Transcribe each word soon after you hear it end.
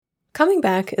Coming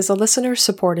Back is a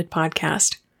listener-supported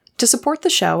podcast. To support the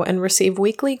show and receive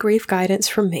weekly grief guidance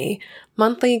from me,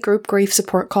 monthly group grief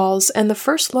support calls, and the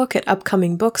first look at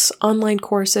upcoming books, online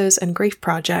courses, and grief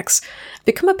projects,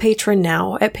 become a patron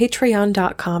now at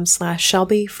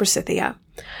patreon.com/ShelbyForsythia.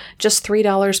 Just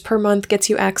 $3 per month gets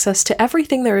you access to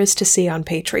everything there is to see on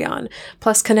Patreon,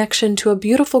 plus connection to a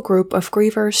beautiful group of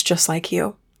grievers just like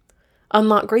you.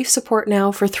 Unlock grief support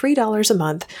now for $3 a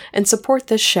month and support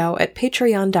this show at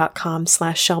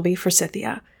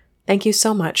patreon.com/ShelbyForsythia. Thank you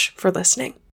so much for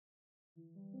listening.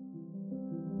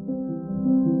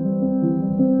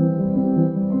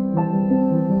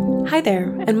 Hi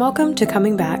there, and welcome to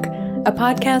Coming Back, a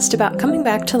podcast about coming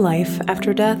back to life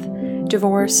after death,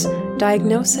 divorce,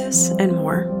 diagnosis, and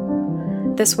more.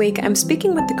 This week, I'm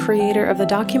speaking with the creator of the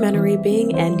documentary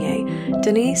Being Enye,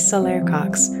 Denise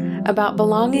Soler-Cox, about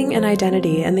belonging and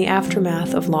identity in the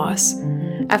aftermath of loss.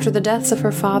 After the deaths of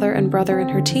her father and brother in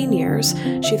her teen years,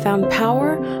 she found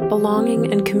power,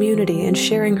 belonging, and community in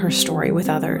sharing her story with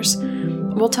others.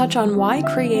 We'll touch on why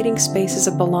creating spaces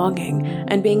of belonging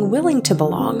and being willing to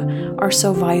belong are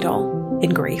so vital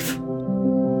in grief.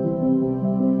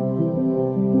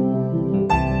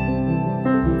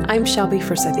 I'm Shelby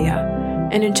Forsythia,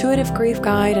 an intuitive grief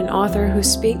guide and author who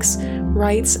speaks,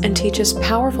 writes, and teaches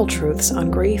powerful truths on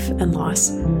grief and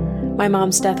loss. My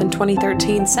mom's death in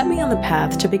 2013 set me on the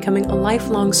path to becoming a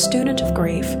lifelong student of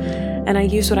grief, and I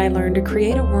use what I learned to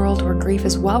create a world where grief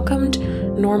is welcomed,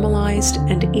 normalized,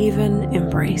 and even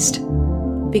embraced.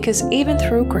 Because even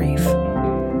through grief,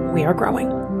 we are growing.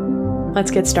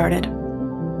 Let's get started.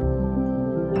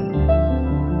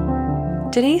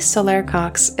 Denise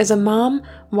Soler-Cox is a mom,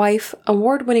 wife,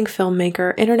 award-winning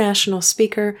filmmaker, international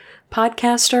speaker,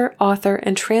 podcaster, author,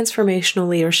 and transformational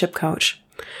leadership coach.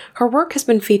 Her work has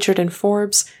been featured in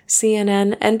Forbes,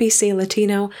 CNN, NBC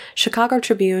Latino, Chicago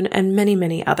Tribune, and many,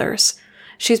 many others.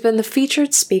 She's been the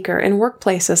featured speaker in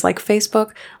workplaces like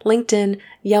Facebook, LinkedIn,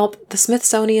 Yelp, the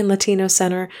Smithsonian Latino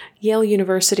Center, Yale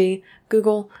University,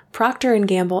 Google, Procter &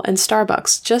 Gamble, and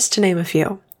Starbucks, just to name a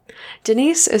few.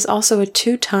 Denise is also a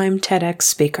 2-time TEDx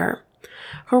speaker.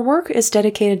 Her work is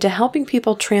dedicated to helping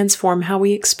people transform how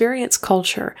we experience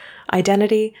culture,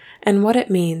 identity, and what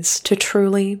it means to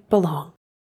truly belong.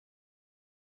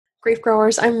 Grief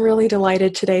growers, I'm really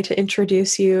delighted today to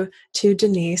introduce you to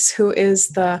Denise, who is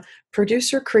the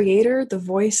producer, creator, the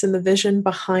voice, and the vision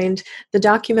behind the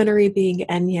documentary Being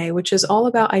Enye, which is all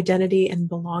about identity and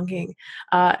belonging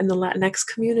in the Latinx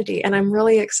community. And I'm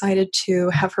really excited to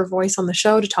have her voice on the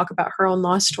show to talk about her own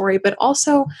loss story, but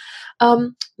also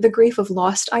the grief of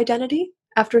lost identity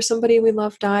after somebody we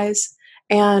love dies,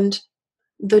 and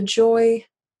the joy,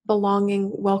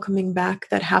 belonging, welcoming back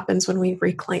that happens when we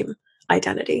reclaim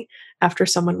identity after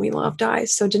someone we love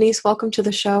dies. So Denise, welcome to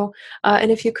the show. And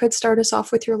if you could start us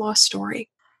off with your lost story.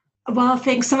 Well,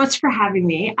 thanks so much for having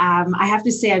me. I have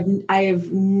to say, I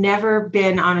have never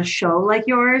been on a show like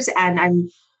yours, and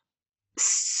I'm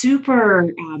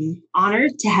super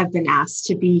honored to have been asked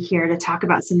to be here to talk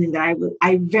about something that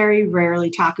I very rarely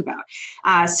talk about.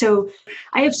 So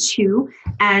I have two,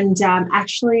 and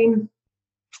actually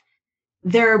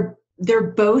they're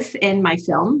both in my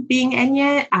film, Being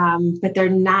Enye, but they're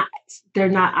not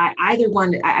either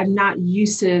one. I'm not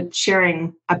used to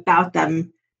sharing about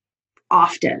them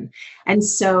often. And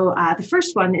so the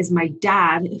first one is my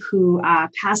dad, who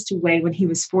passed away when he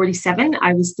was 47.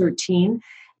 I was 13,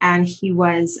 and he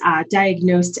was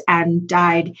diagnosed and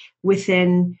died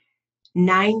within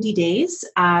 90 days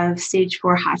of stage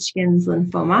 4 Hodgkin's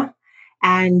lymphoma,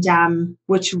 and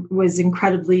which was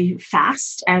incredibly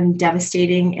fast and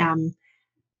devastating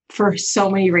for so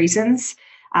many reasons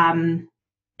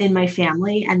in my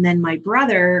family. And then my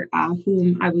brother,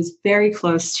 whom I was very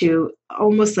close to,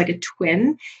 almost like a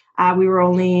twin, we were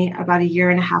only about 1.5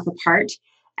 years apart.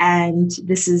 And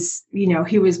this is,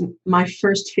 he was my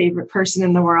first favorite person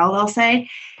in the world, I'll say.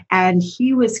 And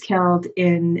he was killed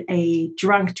in a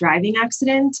drunk driving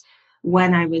accident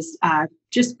when I was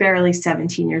just barely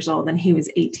 17 years old, and he was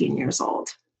 18 years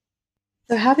old.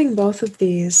 So having both of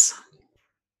these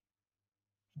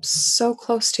so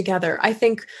close together, I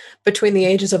think between the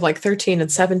ages of like 13 and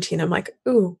 17, I'm like,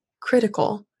 ooh,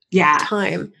 critical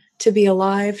time to be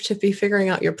alive, to be figuring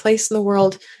out your place in the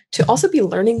world, to also be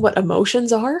learning what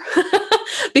emotions are.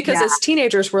 Because as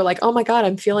teenagers, we're like, oh my God,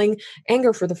 I'm feeling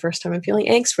anger for the first time. I'm feeling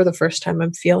angst for the first time.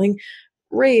 I'm feeling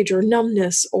rage or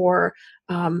numbness or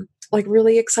like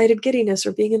really excited giddiness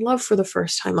or being in love for the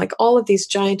first time. Like all of these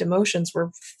giant emotions, we're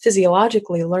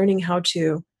physiologically learning how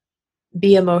to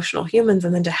be emotional humans,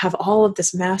 and then to have all of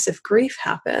this massive grief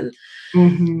happen.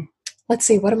 Mm-hmm. Let's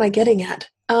see, what am I getting at?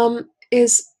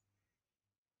 Is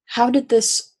how did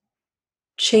this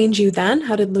change you then?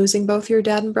 How did losing both your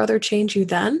dad and brother change you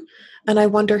then? And I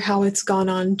wonder how it's gone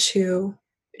on to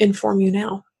inform you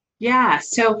now. Yeah.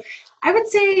 So I would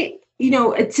say,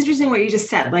 it's interesting what you just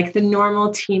said, like the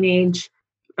normal teenage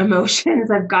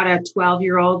emotions. I've got a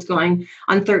 12-year-old going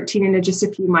on 13 in just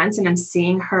a few months, and I'm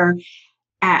seeing her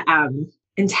at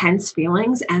intense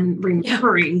feelings and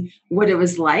remembering what it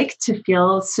was like to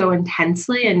feel so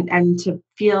intensely and to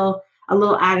feel a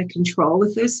little out of control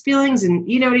with those feelings. And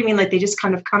you know what I mean? Like they just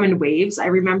kind of come in waves, I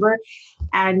remember.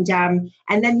 And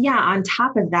then, yeah, on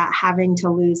top of that, having to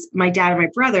lose my dad and my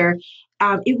brother,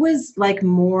 it was like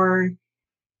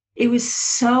it was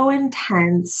so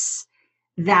intense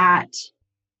that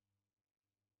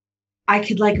I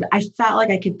felt like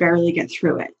I could barely get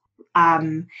through it.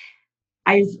 I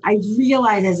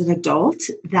realized as an adult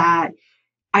that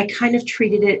I kind of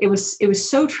treated it. It was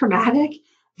so traumatic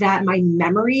that my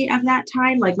memory of that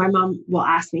time, like my mom will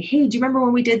ask me, "Hey, do you remember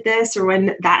when we did this or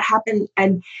when that happened?"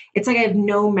 And it's like I have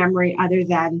no memory other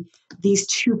than these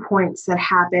 2 points that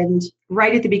happened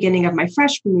right at the beginning of my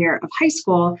freshman year of high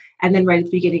school, and then right at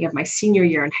the beginning of my senior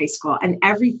year in high school. And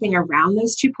everything around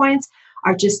those 2 points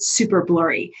are just super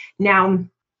blurry. Now,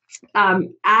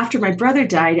 after my brother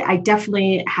died, I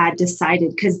definitely had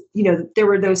decided, because there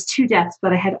were those 2 deaths,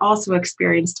 but I had also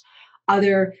experienced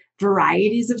other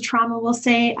varieties of trauma, we'll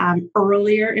say,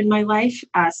 earlier in my life,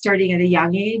 starting at a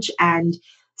young age. And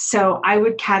so I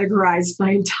would categorize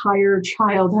my entire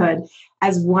childhood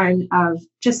as one of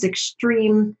just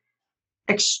extreme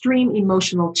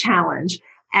emotional challenge.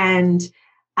 And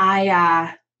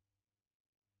I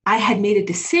had made a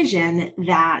decision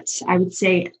that I would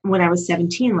say when I was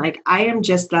 17, like, I am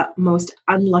just the most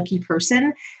unlucky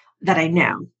person that I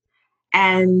know.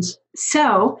 And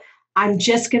so I'm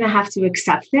just going to have to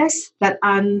accept this, that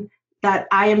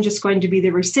I am just going to be the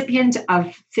recipient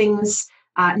of things,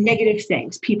 negative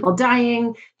things, people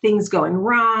dying, things going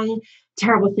wrong,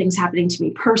 terrible things happening to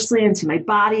me personally and to my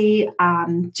body.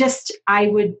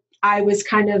 I was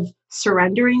kind of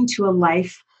surrendering to a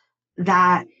life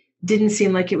that didn't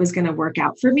seem like it was going to work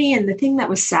out for me. And the thing that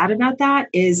was sad about that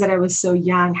is that I was so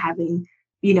young, having,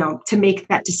 to make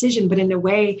that decision. But in a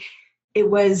way, it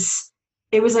was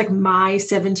like my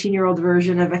 17-year-old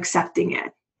version of accepting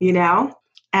it,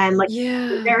 and like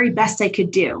the very best I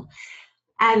could do.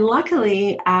 And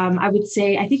luckily, I would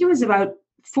say, I think it was about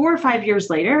 4 or 5 years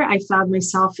later, I found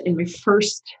myself in my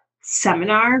first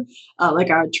seminar, like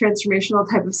a transformational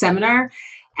type of seminar.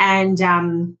 And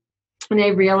I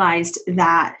realized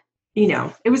that,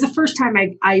 it was the first time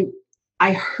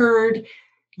I heard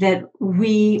that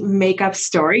we make up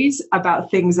stories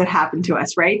about things that happen to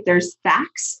us, right? There's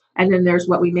facts, and then there's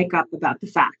what we make up about the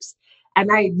facts. And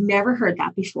I had never heard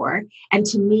that before. And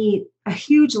to me, a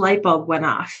huge light bulb went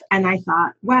off. And I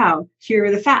thought, wow, here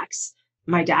are the facts.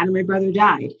 My dad and my brother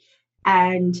died.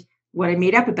 And what I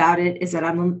made up about it is that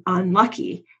I'm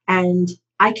unlucky and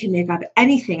I can make up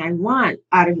anything I want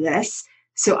out of this.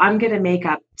 So I'm going to make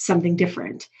up something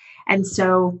different. And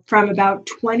so from about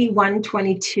 21,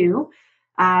 22,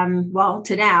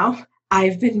 to now,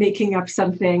 I've been making up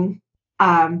something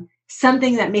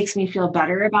that makes me feel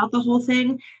better about the whole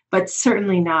thing, but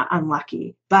certainly not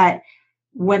unlucky. But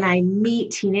when I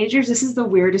meet teenagers, this is the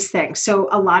weirdest thing. So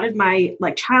a lot of my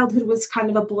childhood was kind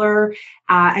of a blur,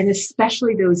 and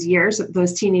especially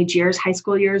those teenage years, high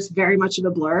school years, very much of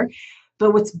a blur.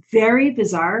 But what's very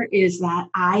bizarre is that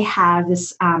I have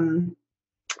this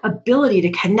ability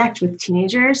to connect with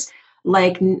teenagers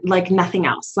like nothing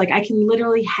else. Like I can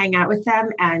literally hang out with them,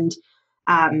 and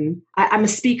I'm a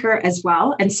speaker as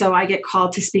well. And so I get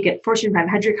called to speak at Fortune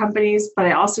 500 companies, but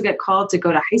I also get called to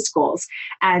go to high schools.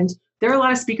 And there are a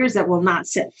lot of speakers that will not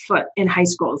set foot in high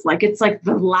schools. Like it's like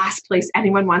the last place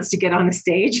anyone wants to get on a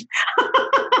stage.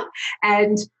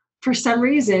 And for some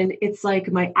reason, it's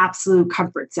like my absolute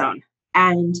comfort zone.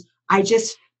 And I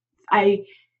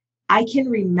can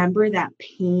remember that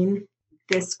pain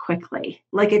this quickly.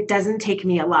 Like it doesn't take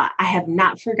me a lot. I have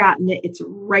not forgotten it. It's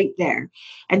right there.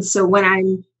 And so when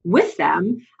I'm with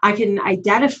them, I can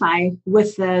identify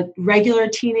with the regular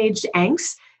teenage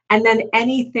angst, and then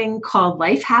anything called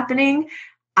life happening,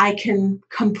 I can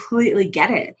completely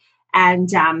get it. And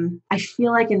I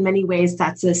feel like in many ways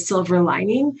that's a silver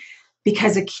lining,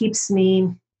 because it keeps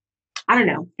me, I don't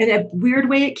know, in a weird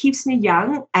way, it keeps me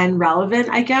young and relevant,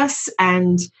 I guess.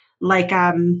 And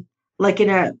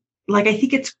I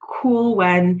think it's cool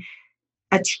when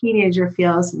a teenager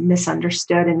feels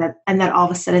misunderstood, and that all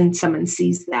of a sudden someone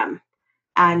sees them.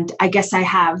 And I guess I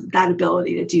have that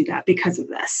ability to do that because of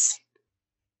this.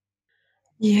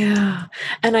 Yeah.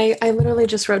 And I literally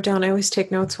just wrote down, I always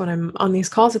take notes when I'm on these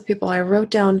calls with people. I wrote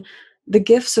down the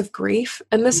gifts of grief,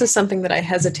 and this is something that I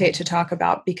hesitate to talk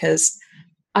about because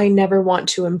I never want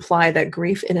to imply that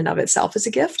grief in and of itself is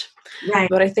a gift. Right.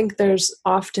 But I think there's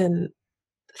often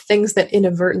things that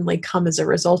inadvertently come as a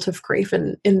result of grief.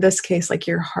 And in this case, like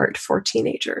your heart for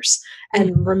teenagers,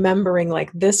 and remembering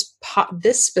like this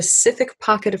specific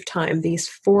pocket of time, these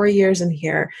 4 years in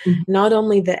here, not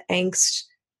only the angst,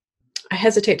 I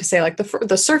hesitate to say like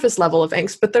the surface level of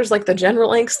angst, but there's like the general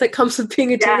angst that comes with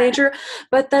being a teenager.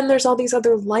 But then there's all these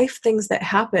other life things that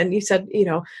happen. You said,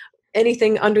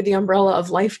 anything under the umbrella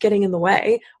of life getting in the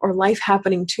way or life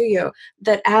happening to you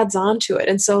that adds on to it.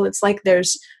 And so it's like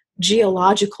there's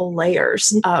geological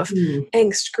layers of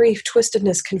angst, grief,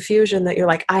 twistedness, confusion that you're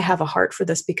like, I have a heart for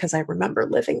this because I remember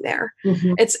living there.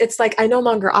 It's like I no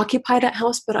longer occupy that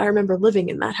house, but I remember living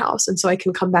in that house. And so I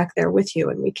can come back there with you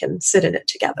and we can sit in it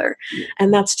together.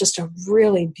 And that's just a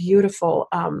really beautiful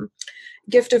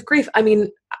gift of grief. I mean,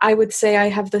 I would say I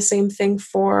have the same thing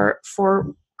for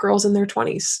girls in their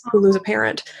 20s who lose a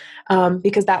parent,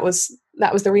 because that was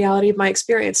the reality of my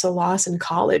experience. So loss in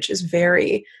college is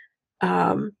very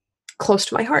close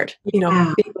to my heart, being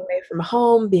away from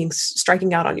home,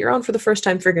 striking out on your own for the first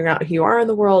time, figuring out who you are in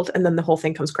the world. And then the whole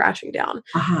thing comes crashing down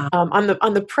on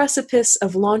the precipice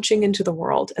of launching into the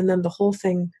world. And then the whole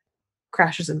thing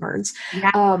crashes and burns.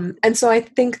 And so I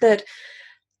think that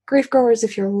grief growers,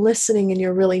 if you're listening and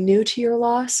you're really new to your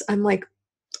loss, I'm like,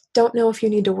 don't know if you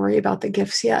need to worry about the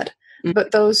gifts yet.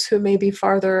 But those who may be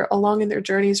farther along in their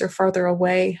journeys or farther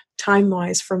away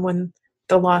time-wise from when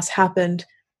the loss happened,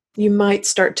 you might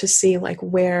start to see like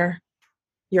where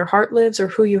your heart lives or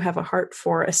who you have a heart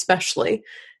for, especially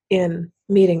in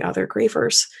meeting other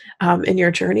grievers in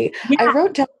your journey. I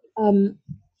wrote down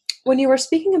when you were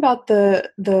speaking about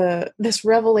this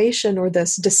revelation or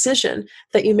this decision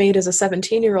that you made as a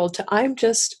 17-year-old to, I'm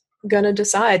just going to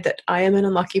decide that I am an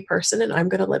unlucky person and I'm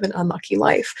going to live an unlucky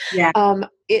life.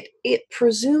 It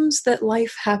presumes that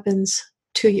life happens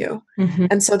to you.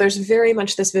 And so there's very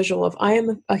much this visual of I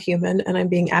am a human and I'm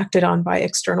being acted on by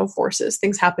external forces.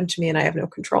 Things happen to me and I have no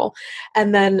control.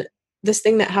 And then this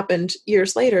thing that happened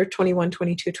years later, 21,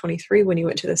 22, 23, when you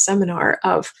went to the seminar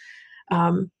of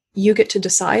you get to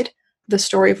decide the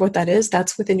story of what that is.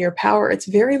 That's within your power. It's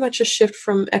very much a shift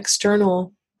from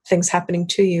external things happening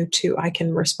to you to I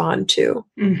can respond to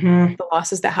the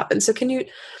losses that happen. So can you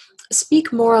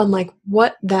speak more on like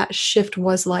what that shift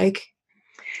was like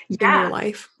in your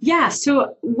life?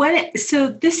 So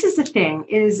this is the thing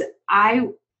is I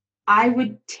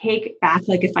would take back,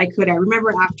 like if I could, I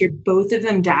remember after both of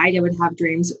them died, I would have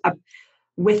dreams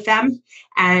with them.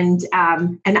 And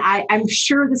I'm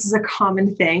sure this is a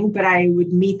common thing, but I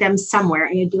would meet them somewhere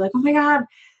and I'd be like, oh my God,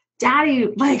 Daddy,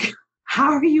 like,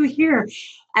 how are you here?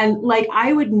 And like,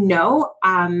 I would know,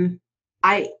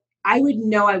 I would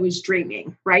know I was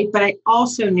dreaming, right? But I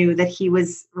also knew that he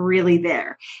was really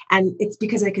there. And it's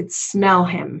because I could smell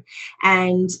him.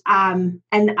 And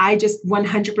I just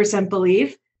 100%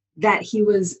 believe that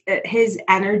his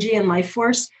energy and life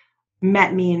force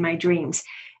met me in my dreams.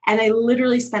 And I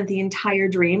literally spent the entire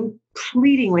dream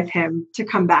pleading with him to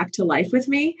come back to life with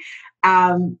me.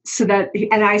 And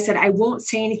I said, I won't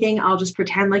say anything. I'll just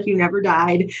pretend like you never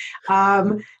died.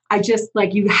 I just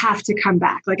like, you have to come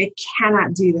back. Like, I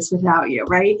cannot do this without you.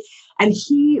 Right. And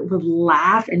he would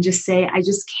laugh and just say, I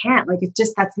just can't, like,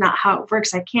 that's not how it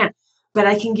works. I can't, but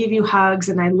I can give you hugs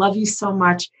and I love you so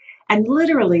much. And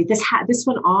literally this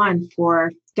went on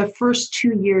for the first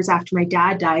 2 years after my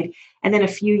dad died. And then a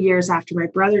few years after my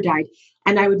brother died.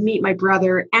 And I would meet my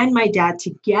brother and my dad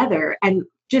together and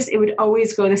it would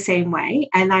always go the same way.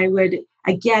 And I would,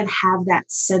 again, have that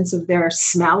sense of their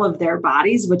smell of their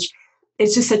bodies, which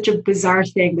is just such a bizarre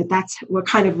thing, but that's what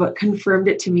confirmed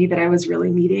it to me that I was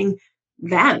really meeting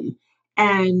them.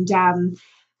 And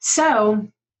so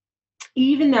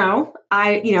even though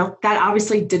that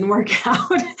obviously didn't work out.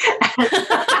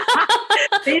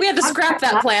 We had to scrap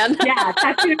that plan. Yeah,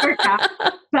 that didn't work out.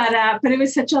 But it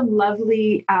was such a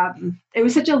lovely,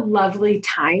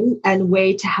 time and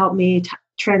way to help me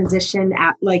transition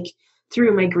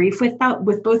through my grief with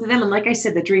both of them. And like I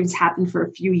said, the dreams happened for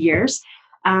a few years.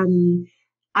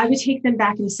 I would take them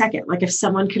back in a second. Like if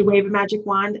someone could wave a magic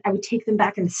wand, I would take them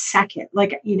back in a second.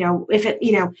 Like, if it,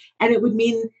 and it would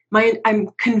mean I'm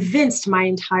convinced my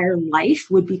entire life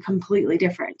would be completely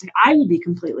different. I would be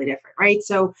completely different. Right.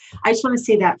 So I just want to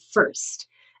say that first.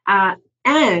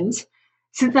 And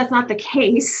since that's not the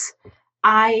case,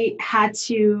 I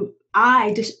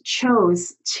just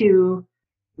chose to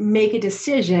make a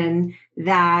decision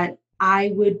that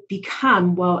I would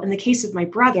become, well, in the case of my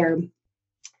brother,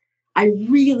 I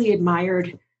really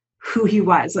admired who he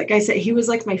was. Like I said, he was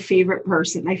like my favorite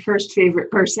person, my first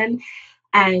favorite person.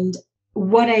 And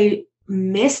what I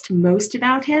missed most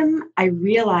about him, I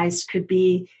realized could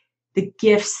be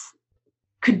gifts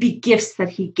that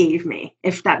he gave me,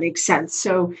 if that makes sense.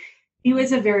 So he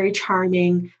was a very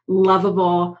charming,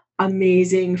 lovable,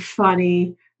 amazing,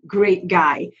 funny, great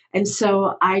guy. And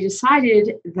so I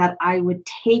decided that I would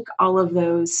take all of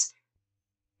those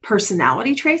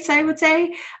personality traits, I would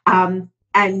say,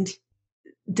 and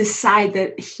decide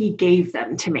that he gave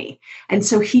them to me. And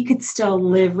so he could still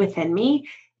live within me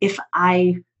if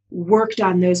I worked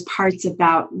on those parts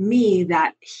about me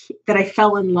that I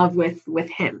fell in love with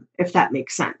him, if that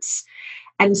makes sense.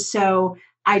 And so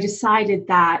I decided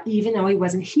that even though he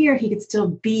wasn't here, he could still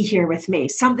be here with me.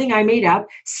 Something I made up,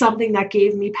 something that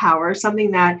gave me power, something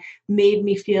that made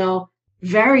me feel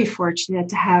very fortunate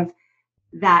to have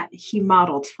that he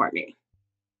modeled for me.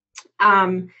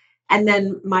 And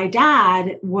then my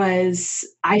dad was,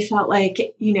 I felt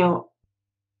like,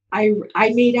 I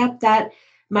made up that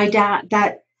my dad,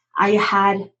 that I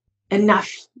had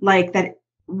enough, like that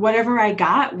whatever I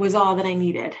got was all that I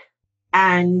needed.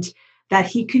 And that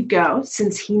he could go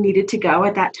since he needed to go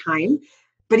at that time,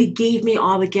 but he gave me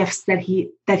all the gifts that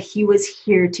he was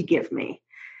here to give me.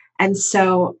 And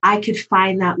so I could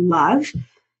find that love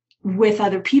with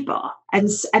other people. And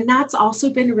that's also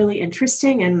been really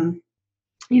interesting. And,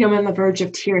 I'm on the verge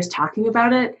of tears talking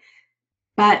about it,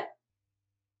 but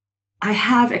I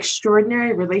have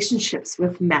extraordinary relationships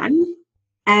with men,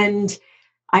 and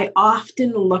I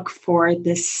often look for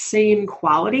the same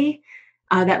quality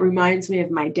that reminds me of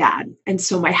my dad. And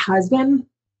so my husband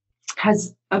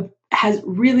has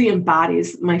really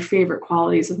embodies my favorite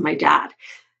qualities of my dad.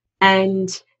 And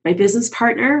my business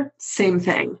partner, same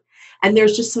thing. And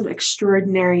there's just some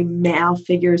extraordinary male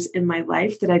figures in my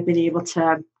life that I've been able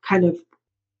to kind of,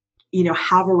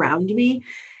 have around me.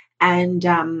 And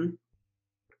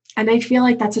I feel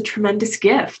like that's a tremendous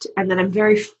gift. And that I'm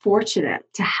very fortunate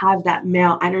to have that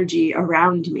male energy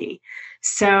around me.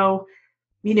 So,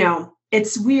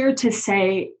 it's weird to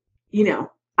say,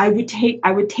 I would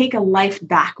take a life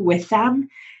back with them,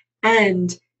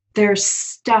 and there's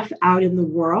stuff out in the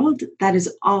world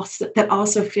that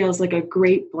also feels like a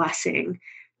great blessing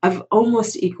of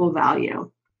almost equal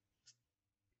value.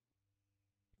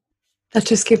 That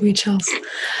just gave me chills.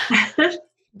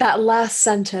 That last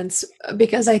sentence,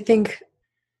 because I think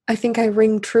I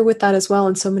ring true with that as well,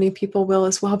 and so many people will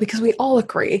as well, because we all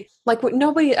agree. Like,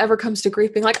 nobody ever comes to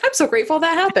grief being like, "I'm so grateful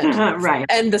that happened." Right.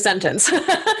 End the sentence.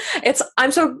 It's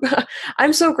I'm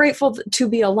so grateful to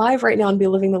be alive right now and be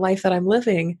living the life that I'm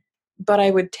living. But I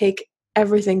would take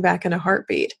everything back in a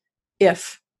heartbeat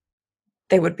if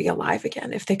they would be alive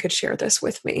again, if they could share this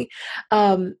with me.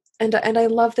 And I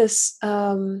love this.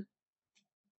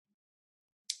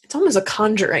 It's almost a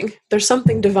conjuring. There's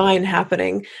something divine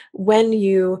happening when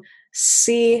you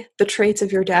see the traits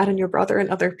of your dad and your brother and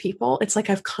other people. It's like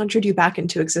I've conjured you back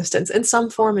into existence in some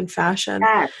form and fashion.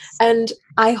 Yes. And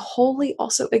I wholly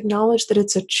also acknowledge that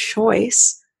it's a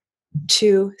choice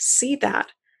to see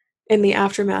that in the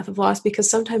aftermath of loss, because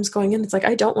sometimes going in, it's like,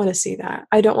 I don't want to see that.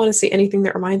 I don't want to see anything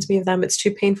that reminds me of them. It's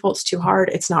too painful. It's too hard.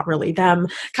 It's not really them.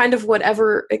 Kind of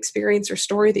whatever experience or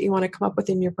story that you want to come up with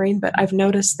in your brain. But I've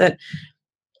noticed that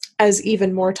as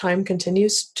even more time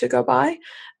continues to go by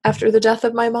after the death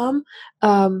of my mom,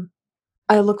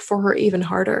 I look for her even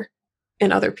harder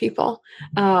in other people.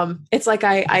 It's like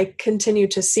I continue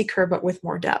to seek her, but with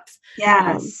more depth.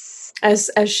 Yes.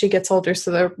 As she gets older.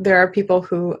 So there are people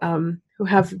who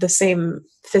have the same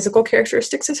physical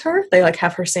characteristics as her. They like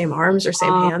have her same arms or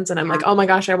same hands. And I'm like, oh my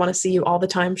gosh, I want to see you all the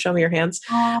time. Show me your hands.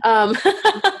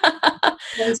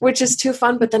 Which is too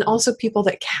fun. But then also people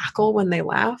that cackle when they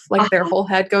laugh, like their whole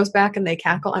head goes back and they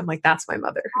cackle. I'm like, that's my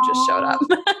mother who just showed up.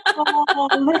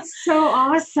 Oh, that's so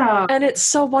awesome. And it's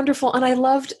so wonderful. And I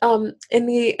loved in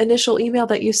the initial email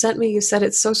that you sent me, you said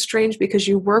it's so strange because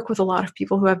you work with a lot of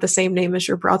people who have the same name as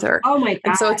your brother. Oh my God.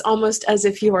 And so it's almost as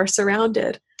if you are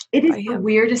surrounded. It is the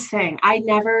weirdest thing. I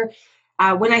never,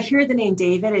 when I hear the name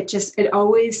David, it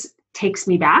always takes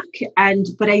me back.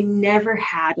 But I never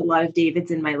had a lot of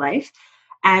Davids in my life,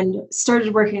 and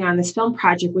started working on this film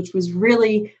project, which was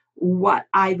really what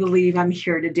I believe I'm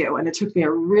here to do. And it took me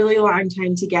a really long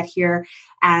time to get here.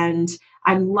 And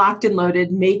I'm locked and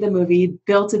loaded, made the movie,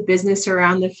 built a business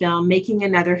around the film, making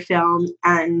another film.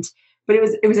 But it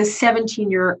was a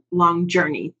 17-year long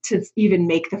journey to even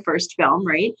make the first film,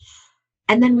 right?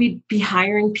 And then we'd be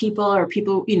hiring people,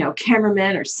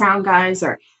 cameramen or sound guys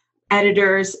or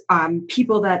editors,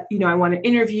 people that, I want to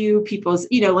interview,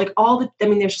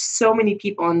 there's so many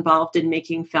people involved in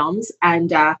making films.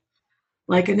 And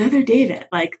like another David,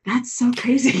 like, that's so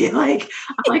crazy. Like,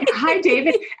 I'm like, hi,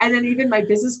 David. And then even my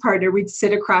business partner, we'd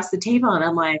sit across the table and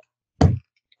I'm like,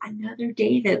 another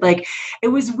David. Like, it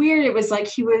was weird. It was like,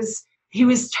 he was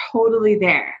totally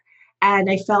there.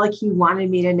 And I felt like he wanted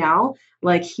me to know,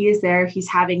 like, he is there, he's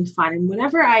having fun. And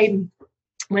whenever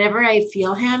I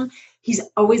feel him, he's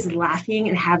always laughing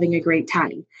and having a great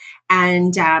time.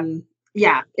 And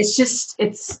yeah,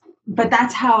 but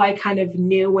that's how I kind of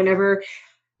knew whenever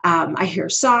I hear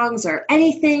songs or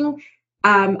anything,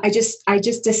 I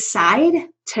just decide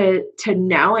to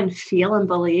know and feel and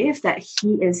believe that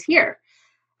he is here.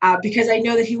 Because I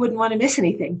know that he wouldn't want to miss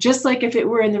anything. Just like if it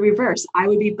were in the reverse, I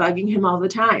would be bugging him all the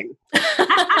time. I'm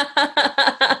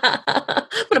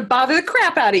going to bother the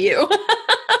crap out of you.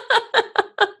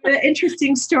 An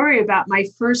interesting story about my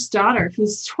first daughter,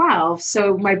 who's 12.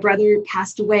 So my brother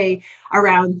passed away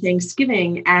around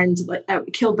Thanksgiving and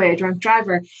killed by a drunk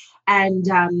driver.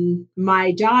 And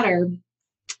my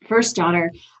first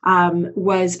daughter,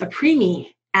 was a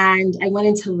preemie. And I went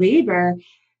into labor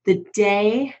the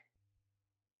day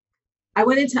I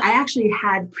actually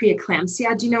had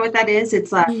preeclampsia. Do you know what that is?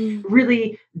 It's a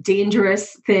really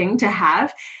dangerous thing to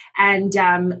have. And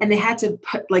they had to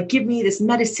give me this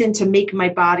medicine to make my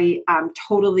body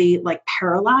totally like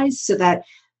paralyzed so that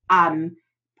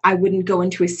I wouldn't go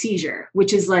into a seizure,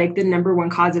 which is like the number one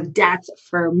cause of death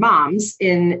for moms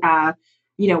in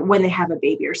when they have a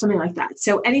baby or something like that.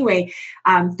 So anyway,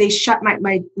 they shut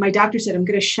my doctor said, I'm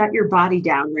going to shut your body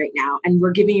down right now. And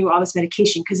we're giving you all this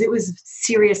medication because it was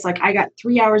serious. Like, I got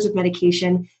 3 hours of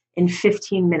medication in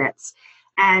 15 minutes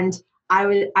and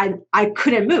I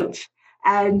couldn't move.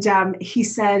 And he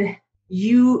said,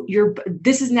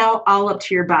 this is now all up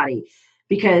to your body,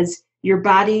 because your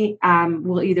body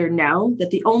will either know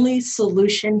that the only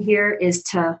solution here is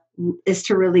to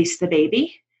release the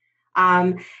baby.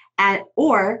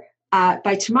 Or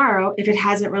by tomorrow, if it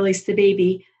hasn't released the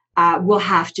baby, we'll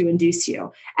have to induce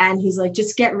you. And he's like,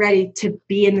 just get ready to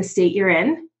be in the state you're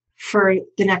in for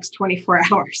the next 24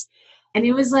 hours. And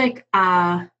it was like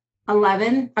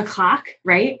 11 o'clock,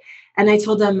 right? And I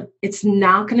told him, it's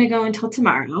not going to go until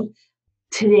tomorrow.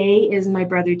 Today is my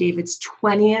brother David's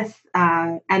 20th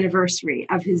anniversary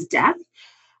of his death.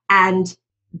 And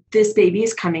this baby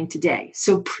is coming today.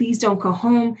 So please don't go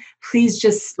home. Please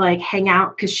just hang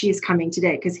out, because she is coming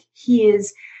today, because he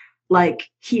is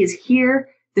here.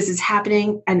 This is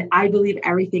happening. And I believe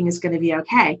everything is going to be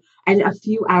okay. And a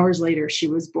few hours later, she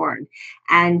was born.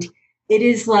 And it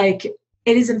is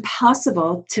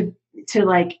impossible to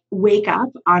wake up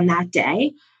on that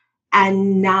day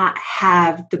and not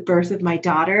have the birth of my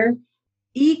daughter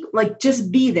just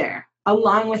be there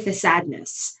along with the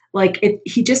sadness.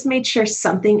 He just made sure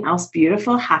something else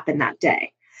beautiful happened that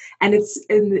day. And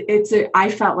I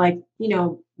felt like,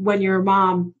 when you're a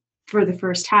mom for the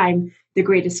first time, the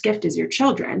greatest gift is your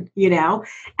children,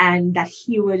 and that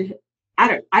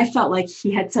I felt like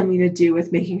he had something to do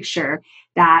with making sure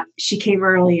that she came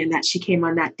early and that she came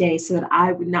on that day so that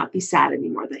I would not be sad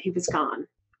anymore that he was gone.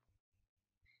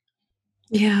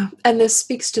 Yeah. And this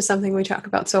speaks to something we talk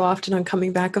about so often on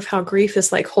Coming Back, of how grief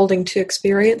is like holding two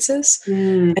experiences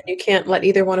and you can't let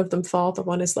either one of them fall. The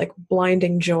one is like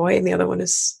blinding joy and the other one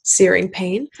is searing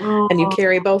pain. And you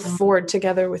carry both forward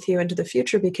together with you into the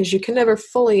future, because you can never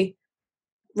fully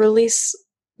release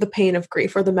the pain of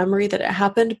grief or the memory that it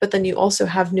happened. But then you also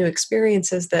have new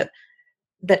experiences that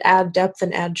add depth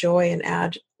and add joy and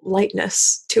add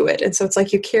lightness to it. And so it's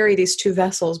like you carry these two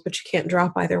vessels, but you can't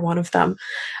drop either one of them.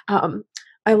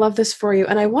 I love this for you.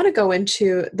 And I want to go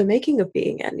into the making of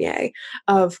Being Enyé,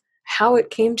 of how it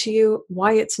came to you,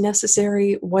 why it's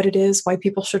necessary, what it is, why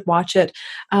people should watch it,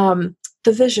 the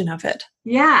vision of it.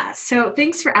 Yeah. So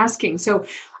thanks for asking. So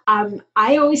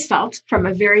I always felt from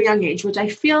a very young age, which I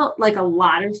feel like a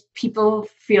lot of people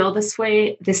feel this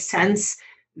way, this sense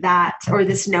that, or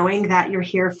this knowing that you're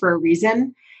here for a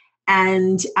reason.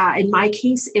 And in my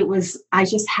case, I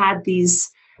just had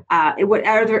these,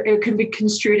 it can be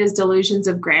construed as delusions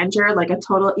of grandeur, like a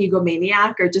total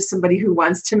egomaniac, or just somebody who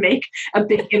wants to make a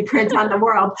big imprint on the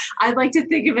world. I'd like to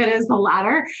think of it as the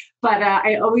latter, but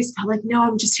I always felt like, no,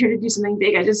 I'm just here to do something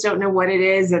big. I just don't know what it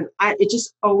is. And it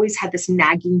just always had this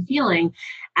nagging feeling.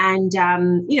 And,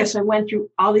 so I went through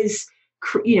all these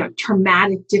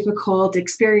traumatic, difficult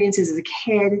experiences as a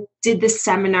kid, did this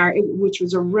seminar, which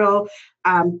was a real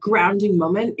grounding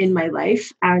moment in my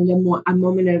life, and a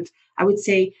moment of, I would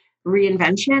say,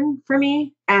 reinvention for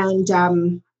me, and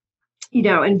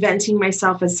inventing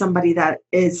myself as somebody that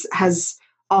has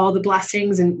all the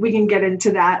blessings, and we can get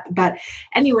into that. But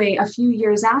anyway, a few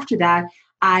years after that,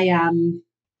 I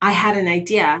had an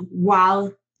idea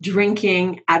while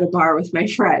drinking at a bar with my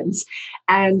friends.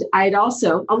 And I'd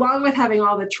also, along with having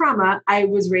all the trauma, I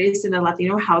was raised in a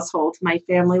Latino household. My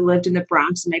family lived in the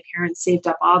Bronx, and my parents saved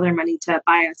up all their money to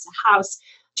buy us a house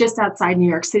just outside New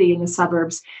York City in the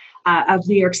suburbs of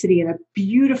New York City, in a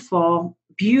beautiful,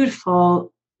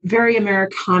 beautiful, very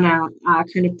Americana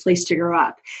kind of place to grow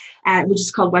up, which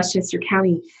is called Westchester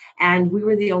County. And we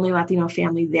were the only Latino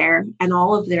family there. And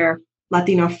all of their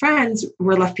Latino friends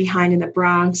were left behind in the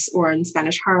Bronx or in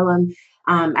Spanish Harlem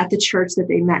at the church that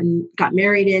they met and got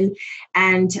married in.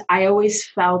 And I always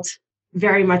felt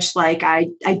very much like I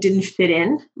didn't fit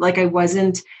in, like I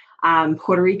wasn't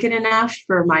Puerto Rican enough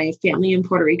for my family in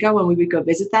Puerto Rico. When we would go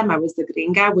visit them, I was the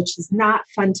gringa, which is not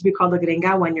fun to be called a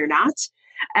gringa when you're not.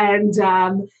 And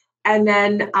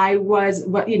then I was,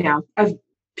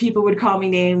 people would call me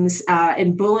names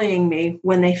and bullying me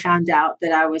when they found out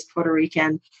that I was Puerto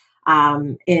Rican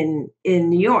in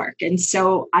New York. And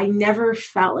so I never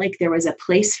felt like there was a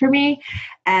place for me.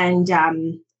 And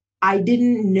I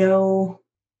didn't know.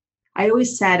 I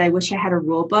always said, I wish I had a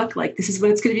rule book. Like, this is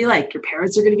what it's going to be like. Your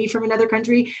parents are going to be from another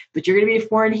country, but you're going to be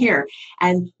foreign here.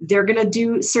 And they're going to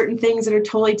do certain things that are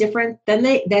totally different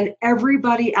than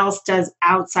everybody else does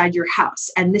outside your house.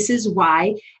 And this is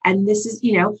why, and this is,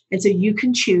 and so you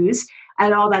can choose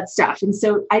and all that stuff. And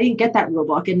so I didn't get that rule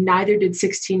book, and neither did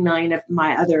 16 million of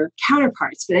my other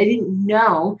counterparts. But I didn't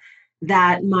know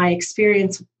that my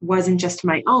experience wasn't just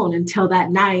my own until that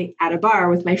night at a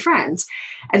bar with my friends.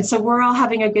 And so we're all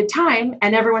having a good time,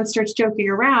 and everyone starts joking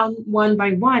around one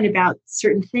by one about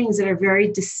certain things that are very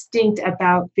distinct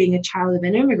about being a child of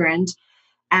an immigrant.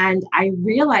 And I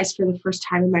realized for the first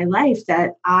time in my life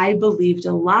that I believed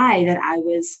a lie, that I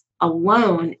was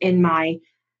alone in my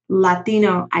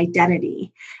Latino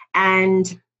identity.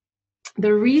 And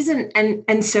the reason,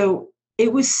 and so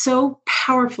it was so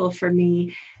powerful for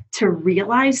me to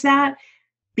realize that,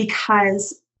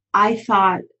 because I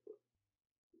thought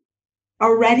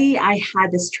already I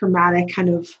had this traumatic kind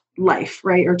of life,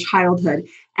 right, or childhood.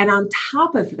 And on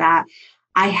top of that,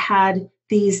 I had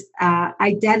these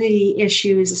identity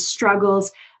issues,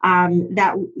 struggles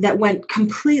that went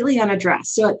completely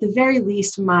unaddressed. So at the very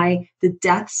least, the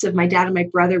deaths of my dad and my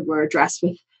brother were addressed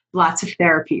with lots of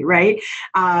therapy, right?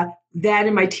 Then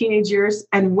in my teenage years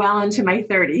and well into my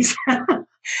 30s.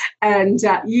 And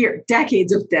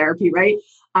decades of therapy, right?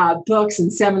 Books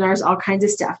and seminars, all kinds of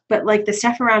stuff. But like the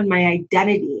stuff around my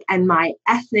identity and my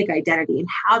ethnic identity and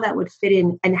how that would fit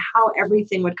in and how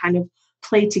everything would kind of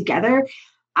play together,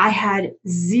 I had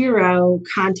zero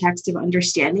context of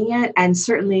understanding it, and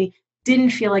certainly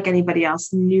didn't feel like anybody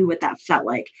else knew what that felt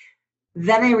like.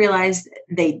 Then I realized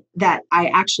that I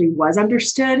actually was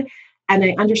understood, and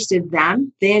I understood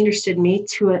them. They understood me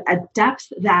to a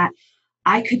depth that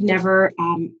I could never,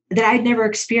 that I'd never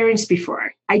experienced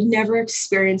before. I'd never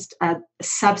experienced a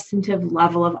substantive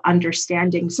level of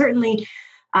understanding. Certainly,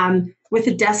 with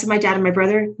the deaths of my dad and my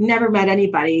brother, never met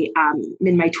anybody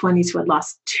in my 20s who had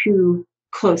lost two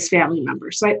close family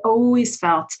members. So I always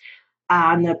felt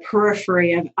on the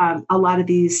periphery of a lot of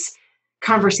these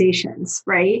conversations,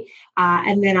 right?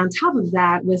 And then on top of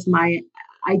that, with my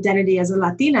identity as a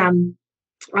Latina,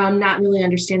 not really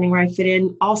understanding where I fit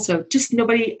in. Also, just no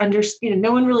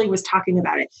one really was talking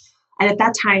about it. And at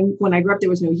that time, when I grew up, there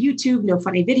was no YouTube, no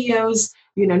funny videos,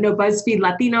 no BuzzFeed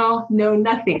Latino, no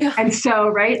nothing. And so,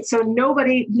 right. So no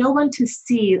one to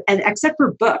see, and except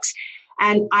for books.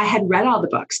 And I had read all the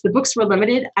books. The books were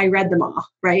limited. I read them all.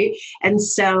 Right. And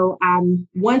so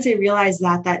once I realized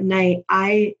that night,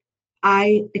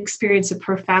 I experienced a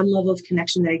profound level of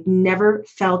connection that I'd never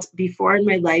felt before in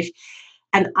my life.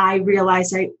 And I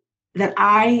realized that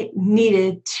I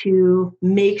needed to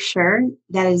make sure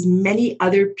that as many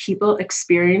other people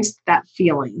experienced that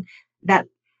feeling that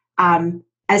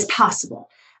as possible.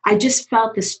 I just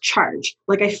felt this charge.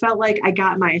 Like I felt like I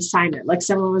got my assignment. Like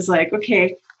someone was like,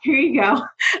 okay, here you go.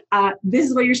 This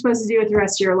is what you're supposed to do with the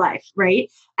rest of your life, right?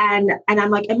 And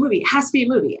I'm like, a movie. It has to be a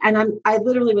movie. And I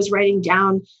literally was writing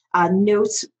down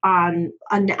notes on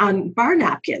bar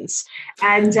napkins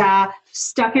and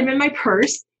stuck them in my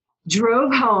purse,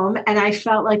 drove home, and I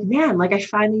felt like, man, like I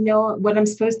finally know what I'm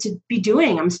supposed to be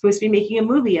doing. I'm supposed to be making a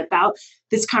movie about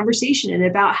this conversation and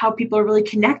about how people are really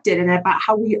connected and about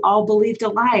how we all believed a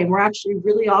lie and we're actually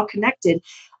really all connected.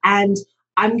 And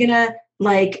I'm going to,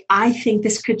 I think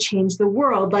this could change the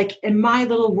world, like in my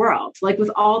little world, like with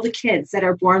all the kids that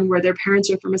are born where their parents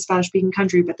are from a Spanish-speaking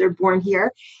country, but they're born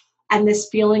here. And this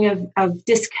feeling of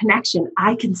disconnection,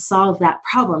 I can solve that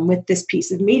problem with this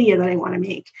piece of media that I want to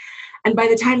make. And by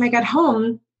the time I got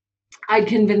home, I'd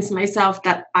convinced myself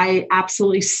that I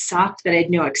absolutely sucked, that I had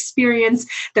no experience,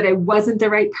 that I wasn't the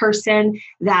right person,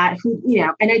 that,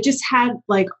 and I just had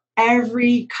like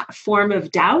every form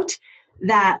of doubt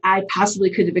that I possibly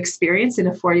could have experienced in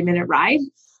a 40-minute ride.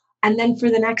 And then for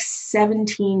the next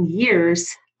 17 years,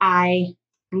 I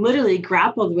literally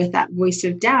grappled with that voice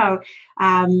of doubt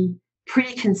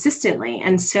pretty consistently.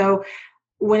 And so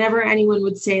whenever anyone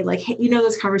would say like, hey,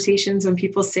 those conversations when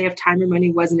people say if time or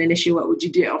money wasn't an issue, what would you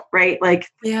do? Right? Like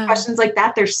questions like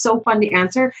that, they're so fun to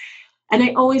answer. And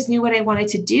I always knew what I wanted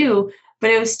to do, but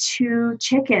I was too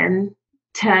chicken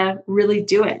to really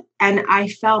do it. And I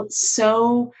felt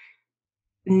so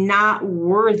not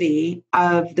worthy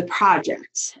of the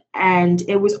project. And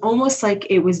it was almost like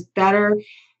it was better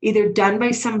either done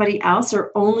by somebody else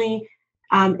or only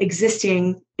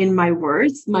existing in my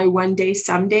words, my one day,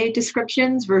 someday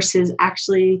descriptions versus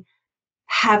actually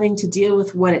having to deal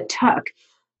with what it took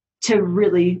to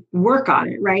really work on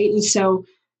it. Right. And so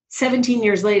 17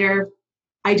 years later,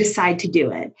 I decide to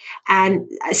do it. And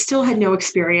I still had no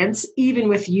experience, even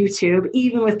with YouTube,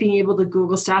 even with being able to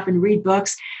Google stuff and read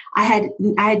books. I had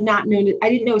not known, I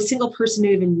didn't know a single person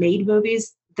who even made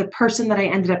movies. The person that I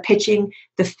ended up pitching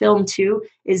the film to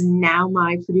is now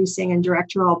my producing and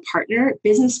directorial partner,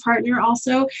 business partner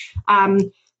also.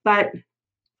 But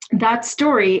that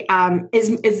story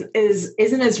isn't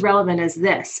as relevant as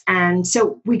this. And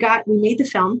so we made the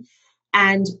film.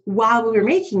 And while we were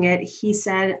making it, he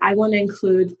said, I want to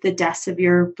include the deaths of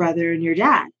your brother and your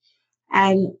dad.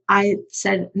 And I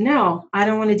said, no, I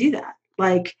don't want to do that.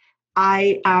 Like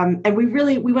and we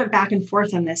went back and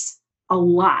forth on this a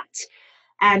lot.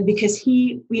 And because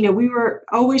we were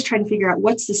always trying to figure out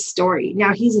what's the story.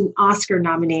 Now he's an Oscar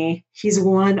nominee. He's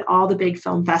won all the big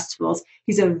film festivals.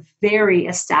 He's a very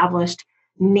established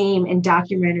name in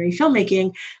documentary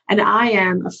filmmaking. And I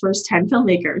am a first-time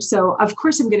filmmaker. So of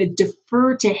course I'm going to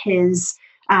defer to his,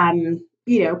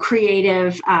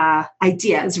 creative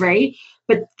ideas, right?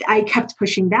 But I kept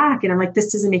pushing back and I'm like,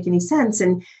 this doesn't make any sense.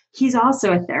 And he's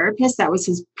also a therapist. That was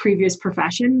his previous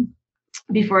profession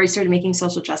before he started making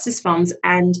social justice films.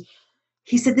 And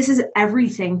he said, this is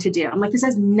everything to do. I'm like, this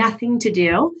has nothing to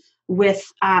do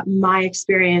with my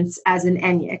experience as an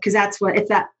Enya. Because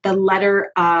the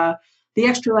letter, the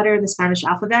extra letter in the Spanish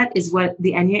alphabet is what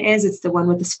the Enya is. It's the one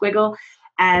with the squiggle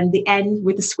and the N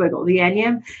with the squiggle, the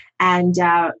Enya. And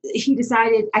he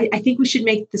decided, I think we should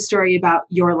make the story about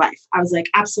your life. I was like,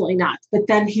 absolutely not. But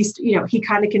then he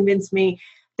kind of convinced me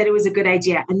that it was a good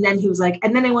idea. And then he was like,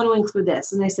 and then I want to include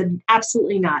this. And I said,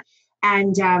 absolutely not.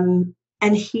 And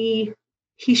he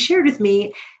shared with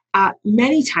me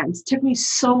many times, it took me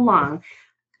so long,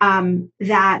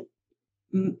 that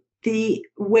the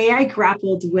way I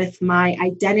grappled with my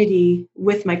identity,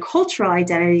 with my cultural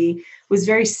identity, was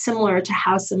very similar to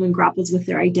how someone grapples with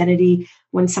their identity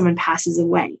when someone passes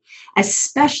away,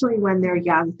 especially when they're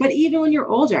young, but even when you're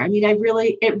older. I mean, it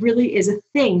really is a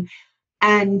thing.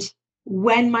 And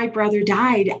when my brother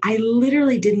died, I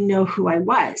literally didn't know who I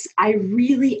was. I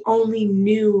really only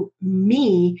knew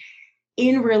me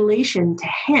in relation to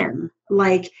him.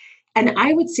 And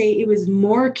I would say it was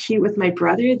more acute with my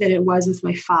brother than it was with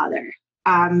my father,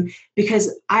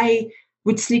 because I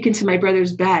would sneak into my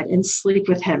brother's bed and sleep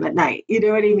with him at night. You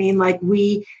know what I mean? Like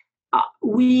we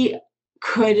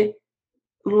could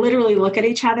literally look at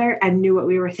each other and knew what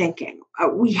we were thinking.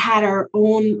 We had our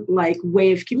own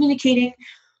way of communicating.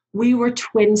 We were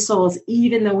twin souls,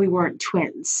 even though we weren't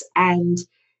twins. And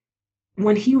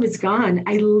when he was gone,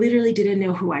 I literally didn't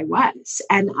know who I was.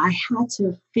 And I had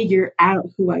to figure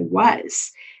out who I was.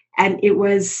 And it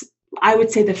was, I would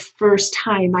say, the first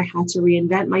time I had to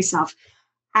reinvent myself.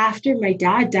 After my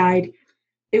dad died,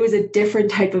 it was a different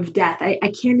type of death. I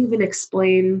can't even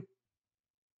explain.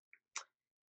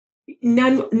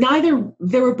 Neither,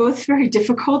 they were both very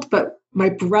difficult, but my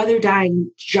brother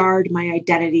dying jarred my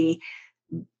identity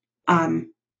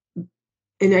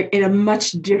in a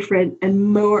much different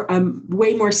and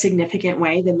way more significant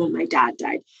way than when my dad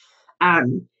died.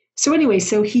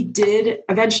 So he did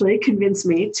eventually convince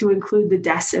me to include the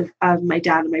deaths of my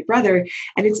dad and my brother.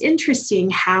 And it's interesting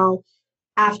how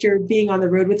after being on the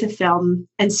road with the film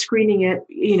and screening it,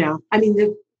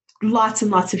 lots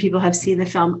and lots of people have seen the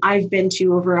film. I've been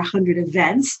to over 100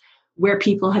 events where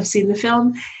people have seen the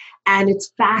film. And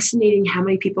it's fascinating how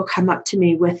many people come up to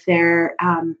me with their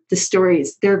the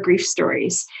stories, their grief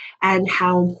stories, and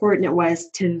how important it was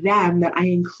to them that I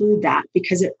include that,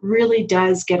 because it really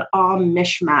does get all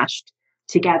mishmashed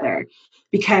together.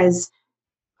 Because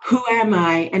who am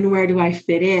I and where do I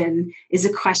fit in is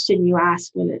a question you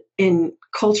ask in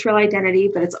cultural identity,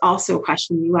 but it's also a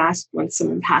question you ask when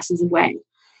someone passes away.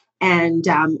 and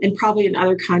probably in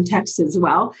other contexts as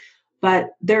well.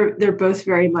 But they're both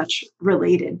very much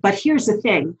related. But here's the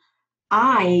thing.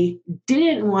 I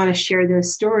didn't want to share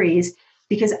those stories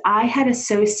because I had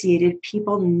associated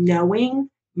people knowing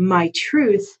my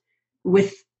truth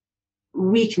with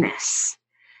weakness.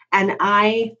 And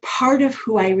part of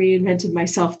who I reinvented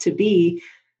myself to be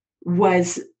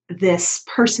was this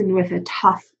person with a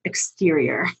tough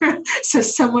exterior. So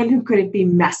someone who couldn't be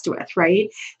messed with, right?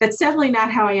 That's definitely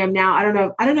not how I am now. I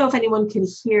don't know if anyone can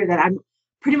hear that I'm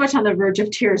pretty much on the verge of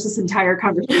tears this entire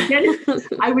conversation.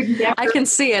 I would never. I can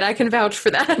see it. I can vouch for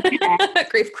that. Okay.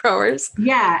 Grief growers.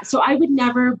 Yeah. So I would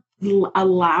never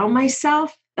allow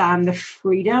myself the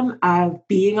freedom of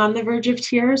being on the verge of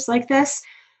tears like this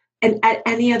and at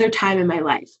any other time in my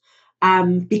life.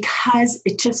 Because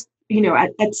it just,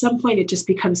 at some point it just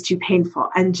becomes too painful.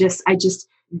 And I just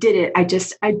did it. I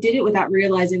did it without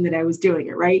realizing that I was doing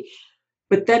it. Right.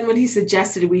 But then when he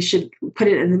suggested we should put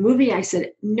it in the movie, I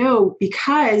said, no,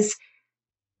 because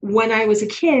when I was a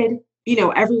kid,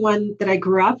 everyone that I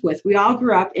grew up with, we all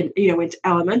grew up in, went to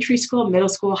elementary school, middle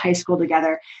school, high school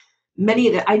together.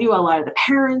 I knew a lot of the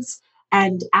parents.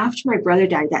 And after my brother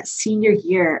died that senior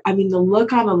year, I mean, the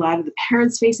look on a lot of the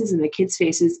parents' faces and the kids'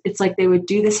 faces, it's like they would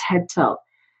do this head tilt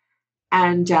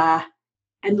and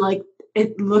like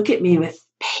it look at me with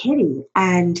pity.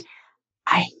 And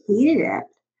I hated it.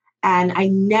 And I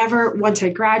never, once I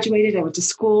graduated, I went to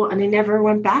school and I never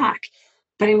went back.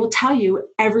 But I will tell you,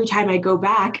 every time I go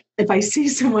back, if I see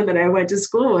someone that I went to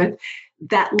school with,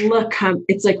 that look,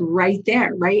 it's like right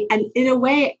there, right? And in a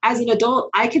way, as an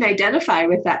adult, I can identify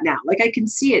with that now. Like I can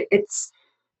see it. It's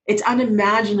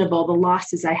unimaginable, the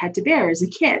losses I had to bear as a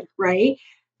kid, right?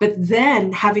 But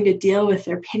then having to deal with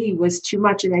their pity was too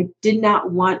much. And I did not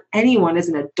want anyone as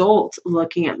an adult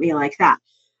looking at me like that.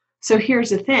 So here's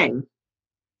the thing.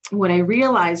 What I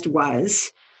realized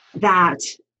was that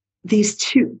these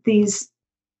two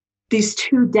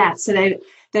deaths that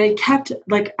I kept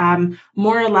like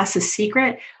more or less a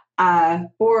secret,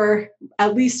 or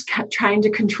at least trying to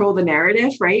control the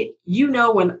narrative, right?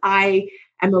 When I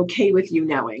am okay with you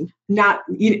knowing, not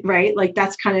you, right? Like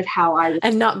that's kind of how I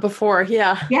and not before,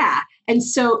 yeah. Yeah. And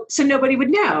so nobody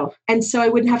would know. And so I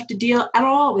wouldn't have to deal at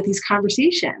all with these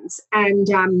conversations. And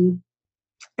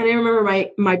I remember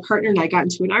my partner and I got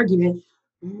into an argument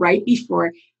right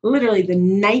before, literally the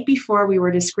night before we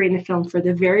were to screen the film for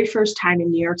the very first time in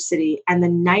New York City. And the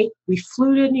night we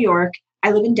flew to New York,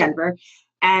 I live in Denver,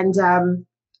 and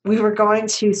we were going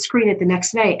to screen it the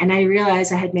next night. And I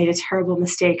realized I had made a terrible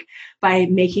mistake by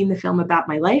making the film about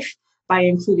my life, by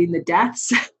including the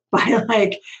deaths,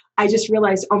 I just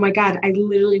realized, oh my God, I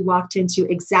literally walked into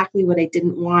exactly what I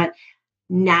didn't want.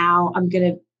 Now I'm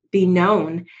going to be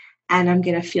known and I'm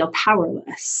going to feel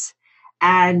powerless.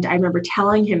 And I remember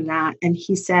telling him that, and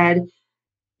he said,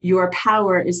 your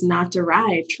power is not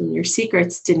derived from your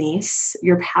secrets, Denise.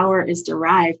 Your power is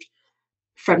derived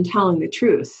from telling the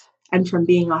truth and from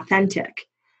being authentic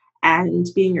and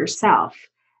being yourself.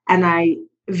 And I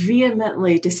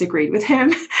vehemently disagreed with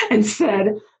him and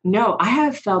said, no, I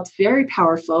have felt very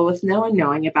powerful with no one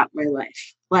knowing about my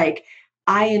life. Like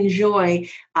I enjoy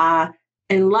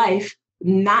in life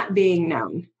not being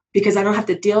known, because I don't have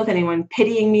to deal with anyone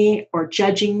pitying me or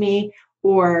judging me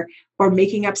or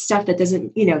making up stuff that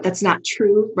doesn't, that's not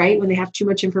true, right? When they have too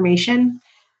much information.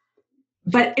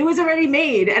 But it was already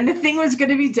made and the thing was going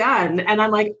to be done. And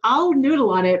I'm like, I'll noodle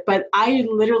on it. But I'm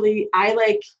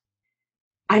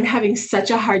having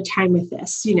such a hard time with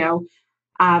this,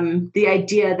 the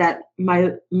idea that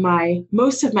my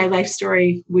most of my life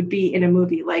story would be in a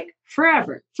movie, like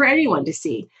forever, for anyone to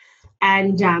see.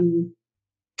 And,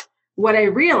 what I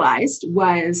realized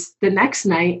was the next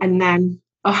night, and then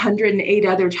 108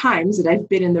 other times that I've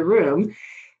been in the room,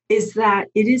 is that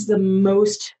it is the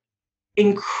most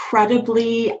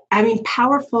incredibly,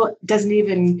 powerful isn't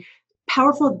even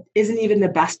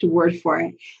the best word for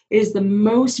it. It is the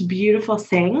most beautiful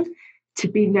thing to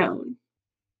be known.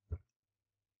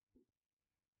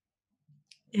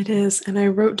 It is. And I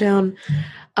wrote down,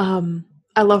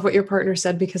 I love what your partner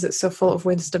said because it's so full of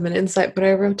wisdom and insight, but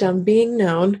I wrote down being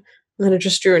known. And then I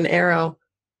just drew an arrow,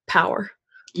 power,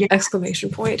 Yeah. exclamation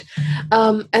point.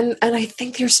 And I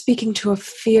think you're speaking to a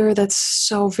fear that's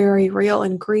so very real.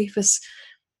 And grief is,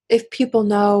 if people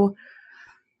know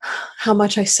how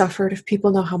much I suffered, if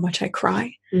people know how much I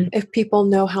cry, if people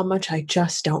know how much I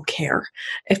just don't care,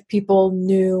 if people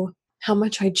knew how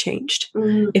much I changed,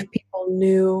 if people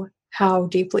knew how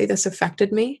deeply this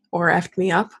affected me or effed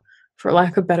me up, for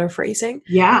lack of better phrasing,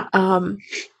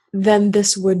 then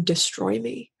this would destroy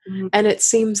me. And it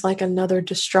seems like another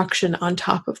destruction on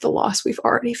top of the loss we've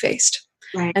already faced.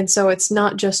 Right. And so it's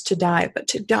not just to die, but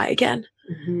to die again.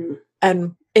 Mm-hmm.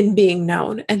 And in being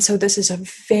known. And so this is a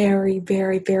very,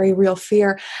 very, very real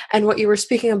fear. And what you were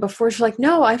speaking of before is like,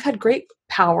 no, I've had great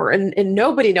power in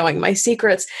nobody knowing my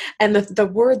secrets. And the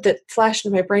word that flashed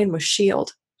in my brain was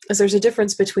shield, because there's a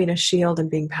difference between a shield and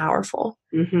being powerful.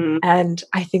 Mm-hmm. And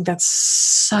I think that's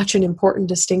such an important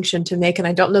distinction to make. And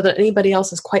I don't know that anybody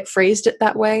else has quite phrased it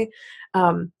that way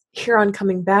here on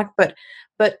Coming Back, but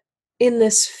in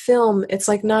this film, it's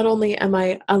like, not only am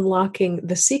I unlocking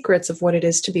the secrets of what it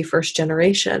is to be first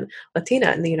generation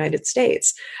Latina in the United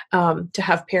States, to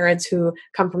have parents who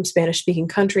come from Spanish speaking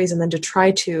countries, and then to try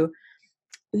to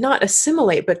not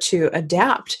assimilate, but to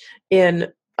adapt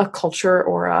in a culture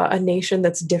or a nation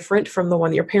that's different from the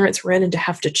one your parents were in, and to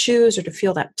have to choose or to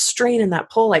feel that strain and that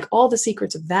pull, like all the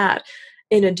secrets of that,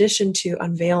 in addition to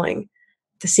unveiling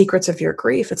the secrets of your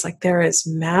grief. It's like there is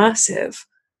massive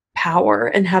power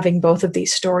in having both of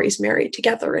these stories married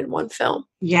together in one film.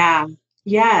 Yeah.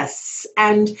 Yes.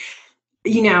 And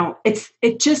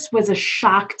it just was a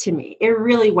shock to me. It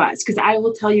really was, because I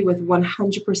will tell you with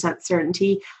 100%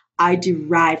 certainty, I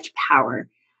derived power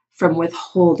from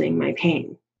withholding my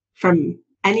pain from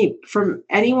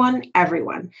anyone,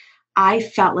 everyone. I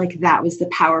felt like that was the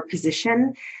power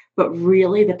position, but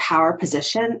really the power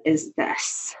position is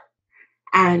this,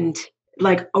 and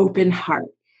like open heart.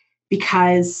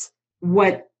 Because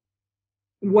what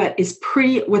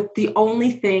the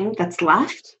only thing that's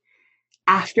left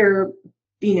after,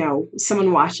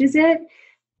 someone watches it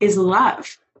is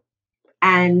love.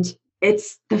 And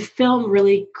the film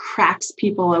really cracks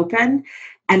people open,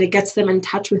 and it gets them in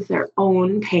touch with their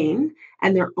own pain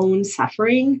and their own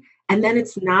suffering. And then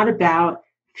it's not about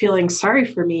feeling sorry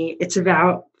for me. It's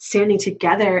about standing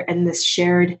together in this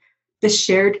shared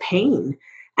pain,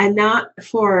 and not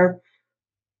for,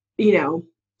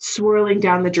 swirling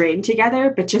down the drain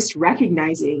together, but just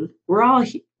recognizing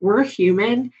we're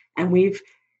human, and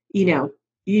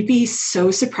you'd be so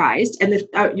surprised, and if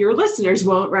your listeners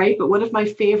won't, right? But one of my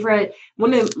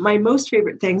most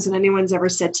favorite things that anyone's ever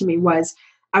said to me was,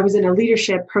 I was in a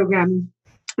leadership program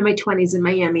in my 20s in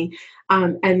Miami,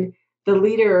 and the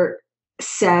leader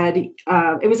said,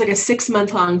 it was like a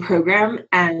 6-month-long program,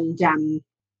 and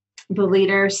the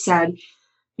leader said,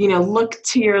 look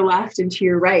to your left and to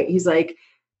your right. He's like,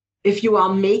 if you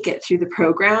all make it through the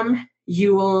program,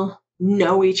 you will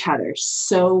know each other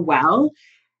so well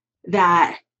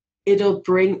that it'll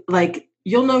bring, like,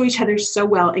 you'll know each other so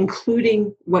well,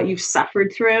 including what you've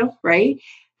suffered through, right?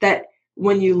 That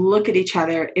when you look at each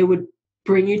other, it would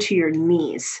bring you to your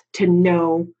knees to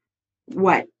know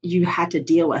what you had to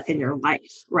deal with in your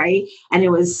life, right? And it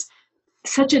was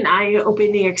such an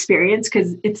eye-opening experience,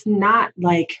 because it's not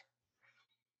like,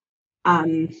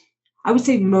 I would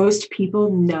say most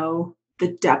people know the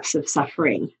depths of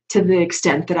suffering to the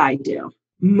extent that I do.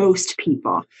 Most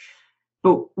people.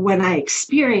 But when I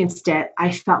experienced it,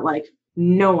 I felt like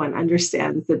no one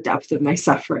understands the depth of my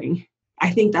suffering.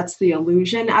 I think that's the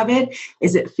illusion of it,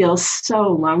 is it feels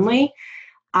so lonely.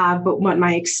 But what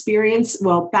my experience,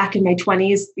 back in my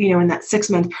 20s, in that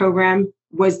 6-month program,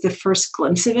 was the first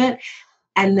glimpse of it.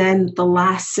 And then the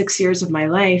last 6 years of my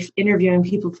life, interviewing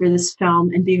people for this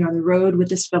film and being on the road with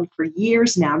this film for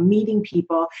years now, meeting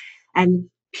people, and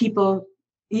people,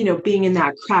 being in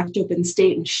that cracked open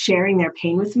state and sharing their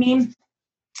pain with me.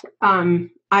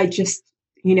 I just,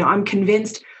 I'm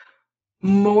convinced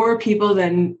more people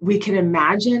than we can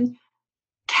imagine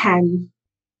can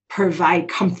provide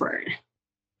comfort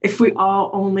if we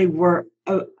all only were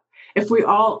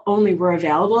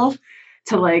available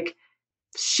to, like,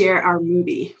 share our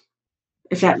movie,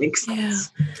 if that makes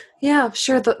sense. Yeah,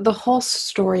 sure. The whole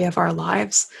story of our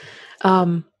lives,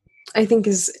 I think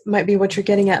might be what you're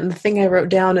getting at. And the thing I wrote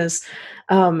down is,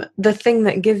 the thing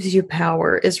that gives you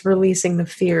power is releasing the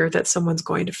fear that someone's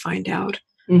going to find out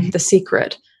the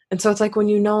secret. And so it's like, when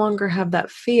you no longer have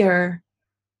that fear,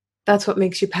 that's what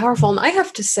makes you powerful. And I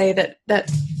have to say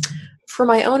that for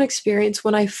my own experience,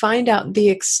 when I find out the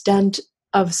extent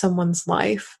of someone's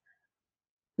life,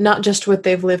 not just what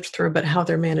they've lived through, but how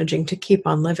they're managing to keep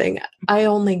on living, I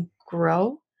only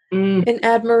grow in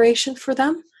admiration for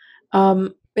them.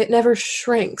 It never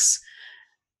shrinks.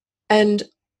 And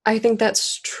I think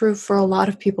that's true for a lot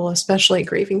of people, especially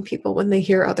grieving people, when they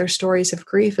hear other stories of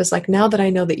grief, is like, now that I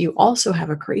know that you also have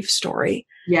a grief story.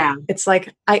 Yeah. It's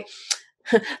like,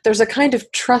 there's a kind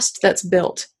of trust that's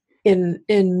built in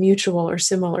mutual or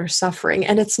similar suffering.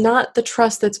 And it's not the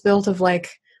trust that's built of,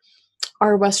 like,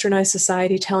 our westernized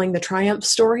society telling the triumph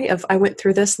story of, I went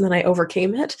through this and then I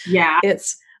overcame it. Yeah.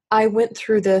 It's, I went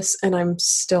through this and I'm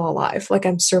still alive. Like,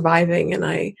 I'm surviving, and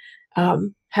I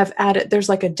have added, there's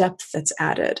like a depth that's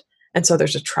added. And so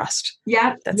there's a trust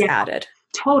that's added.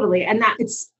 Totally. And that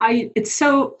it's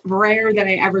so rare that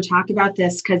I ever talk about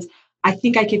this, because I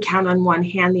think I could count on one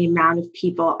hand the amount of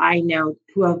people I know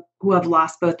who have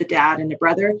lost both a dad and a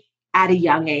brother at a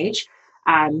young age.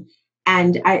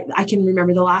 And I can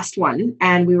remember the last one,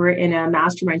 and we were in a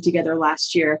mastermind together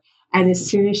last year. And as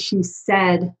soon as she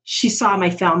said, she saw my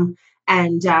film,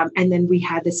 and then we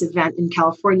had this event in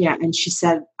California, and she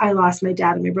said, I lost my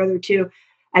dad and my brother too.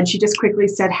 And she just quickly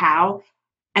said, how?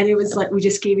 And it was like, we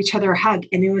just gave each other a hug,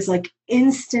 and it was like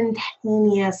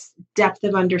instantaneous depth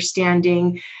of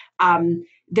understanding.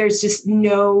 There's just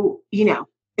no,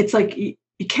 it's like,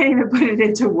 you can't even put it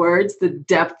into words, the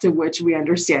depth to which we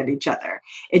understand each other.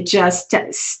 It just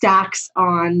stacks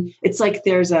on. It's like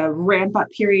there's a ramp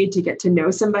up period to get to know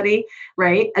somebody,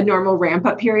 right? A normal ramp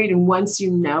up period. And once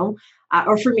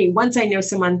or for me, once I know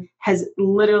someone has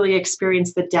literally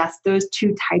experienced the death, those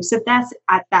two types of deaths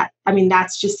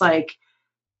that's just like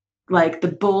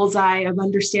the bullseye of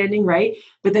understanding, right?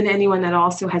 But then anyone that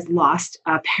also has lost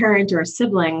a parent or a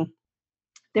sibling,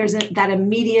 there's that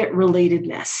immediate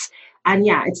relatedness. And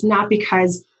yeah, it's not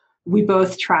because we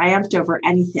both triumphed over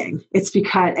anything. It's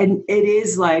because, and it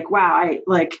is like, wow,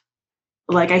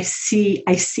 I see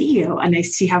you, and I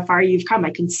see how far you've come.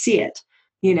 I can see it,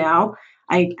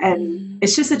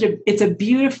 it's just it's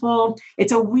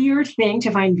a weird thing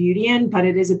to find beauty in, but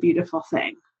it is a beautiful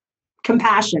thing.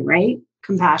 Compassion, right?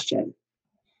 Compassion.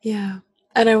 Yeah.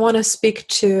 And I want to speak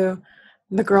to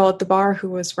the girl at the bar who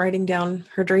was writing down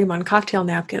her dream on cocktail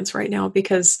napkins right now,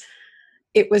 because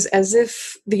it was as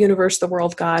if the universe, the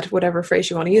world, God, whatever phrase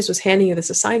you want to use, was handing you this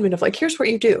assignment of like, here's what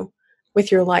you do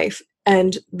with your life.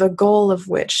 And the goal of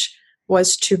which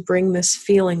was to bring this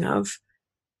feeling of,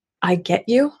 I get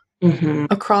you,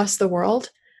 across the world.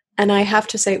 And I have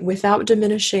to say, without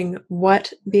diminishing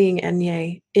what being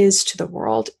Enye is to the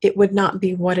world, it would not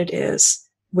be what it is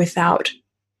without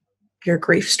your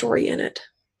grief story in it.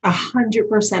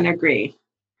 100% agree.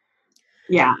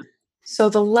 Yeah. So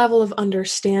the level of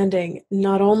understanding,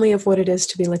 not only of what it is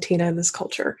to be Latina in this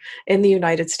culture, in the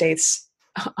United States,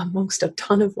 amongst a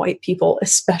ton of white people,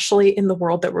 especially in the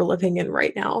world that we're living in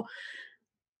right now,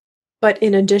 but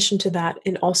in addition to that,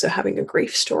 in also having a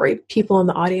grief story, people in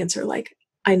the audience are like,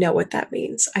 I know what that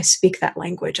means. I speak that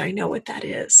language. I know what that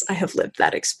is. I have lived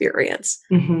that experience.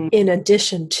 In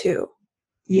addition to,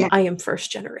 I am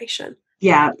first generation.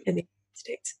 Yeah. In the United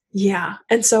States. Yeah.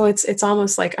 And so it's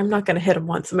almost like, I'm not going to hit him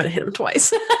once, I'm going to hit him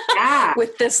twice. Yeah.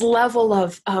 With this level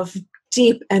of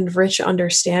deep and rich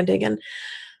understanding. And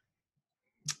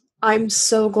I'm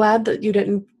so glad that you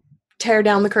didn't tear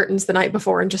down the curtains the night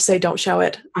before and just say, don't show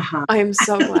it. I am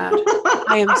so glad.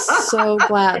 I am so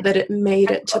glad that it made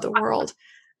it to the world,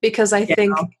 because I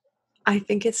think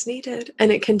it's needed,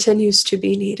 and it continues to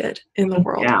be needed in the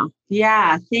world.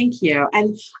 Yeah. Thank you.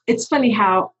 And it's funny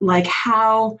how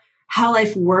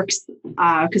life works.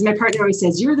 Because my partner always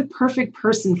says, you're the perfect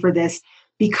person for this,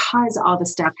 because all the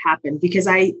stuff happened. Because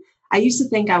I used to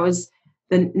think I was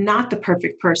not the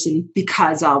perfect person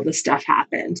because all the stuff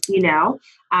happened,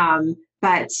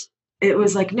 but it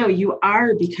was like, no, you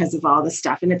are, because of all the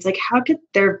stuff. And it's like, how could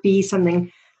there be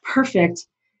something perfect?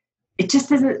 It just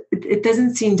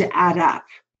doesn't seem to add up,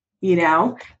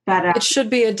 but it should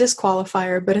be a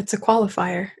disqualifier, but it's a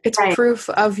qualifier. It's proof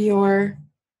of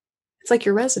it's like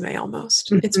your resume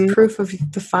almost. It's proof of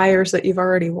the fires that you've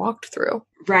already walked through.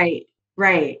 Right.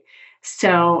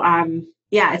 So,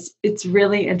 it's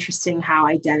really interesting how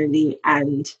identity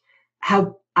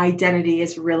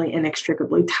is really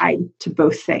inextricably tied to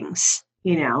both things,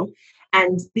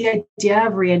 and the idea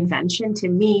of reinvention to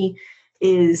me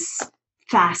is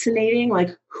fascinating.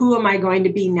 Like, who am I going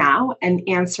to be now? And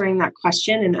answering that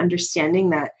question and understanding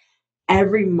that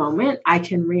every moment I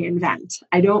can reinvent.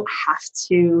 I don't have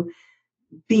to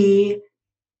be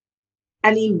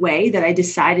any way that I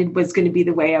decided was going to be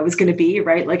the way I was going to be,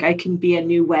 right? Like, I can be a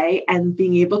new way, and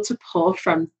being able to pull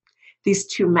from these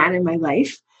two men in my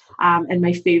life, and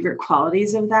my favorite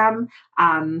qualities of them.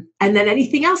 And then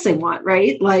anything else I want,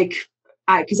 right? Like,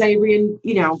 because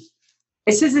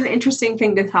this is an interesting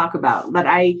thing to talk about, but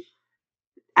I,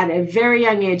 at a very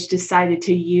young age, decided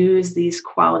to use these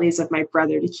qualities of my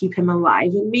brother to keep him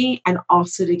alive in me, and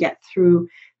also to get through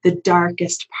the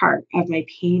darkest part of my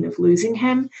pain of losing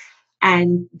him.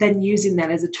 And then using that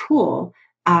as a tool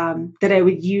that I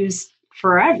would use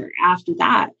forever after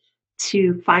that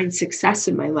to find success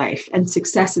in my life and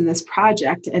success in this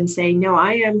project, and say, no,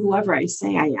 I am whoever I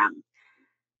say I am,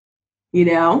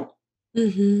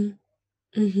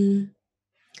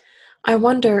 I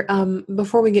wonder,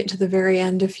 before we get to the very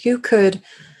end, if you could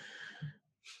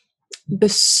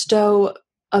bestow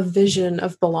a vision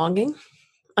of belonging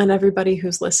on everybody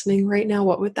who's listening right now,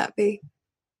 what would that be?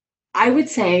 I would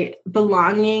say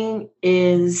belonging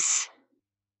has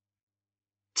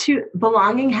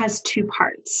two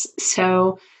parts.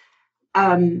 So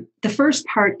the first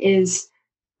part is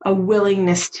a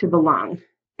willingness to belong.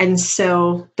 And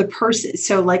so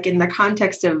like in the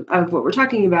context of what we're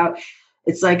talking about,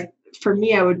 it's like, for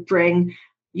me, I would bring,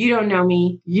 you don't know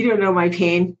me, you don't know my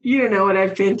pain, you don't know what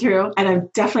I've been through, and I'm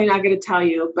definitely not going to tell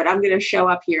you, but I'm going to show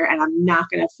up here and I'm not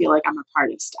going to feel like I'm a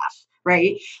part of stuff,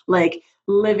 right? Like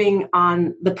living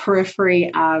on the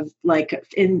periphery of like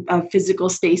in physical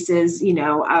spaces,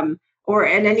 or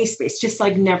in any space, just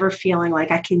like never feeling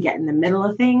like I can get in the middle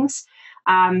of things.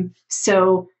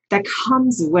 So that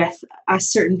comes with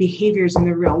certain behaviors in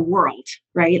the real world,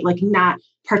 right? Like not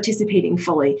participating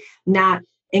fully, not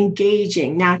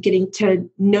engaging, not getting to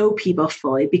know people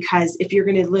fully. Because if you're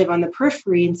going to live on the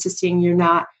periphery, insisting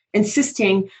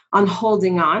on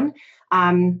holding on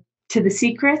to the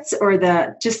secrets or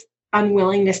the just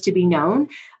unwillingness to be known,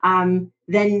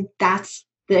 then that's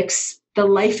the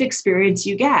life experience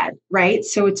you get, right?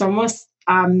 So it's almost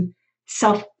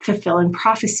self-fulfilling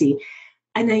prophecy.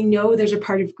 And I know there's a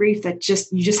part of grief that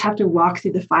you just have to walk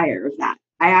through the fire of that.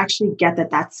 I actually get that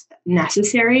that's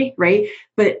necessary, right?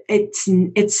 But it's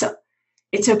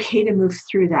okay to move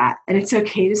through that, and it's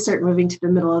okay to start moving to the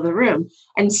middle of the room.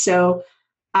 And so,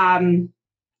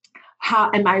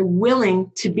 how am I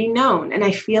willing to be known? And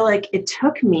I feel like it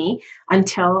took me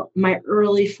until my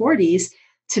early 40s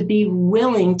to be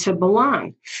willing to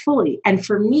belong fully. And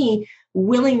for me,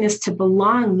 willingness to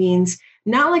belong means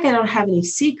not like I don't have any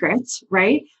secrets,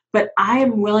 right? But I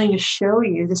am willing to show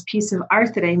you this piece of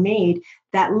art that I made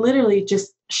that literally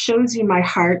just shows you my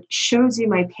heart, shows you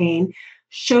my pain,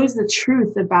 shows the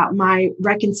truth about my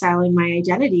reconciling my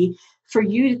identity for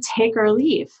you to take or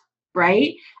leave,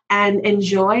 right? And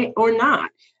enjoy or not.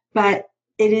 But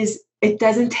it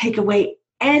doesn't take away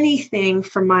anything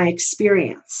from my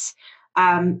experience.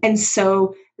 And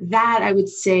so that I would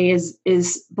say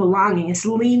is belonging, is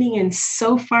leaning in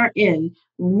so far in,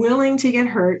 willing to get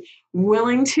hurt,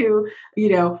 willing to,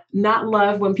 not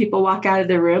love when people walk out of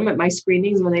the room at my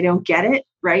screenings when they don't get it,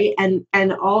 right?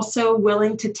 And also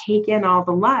willing to take in all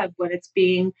the love when it's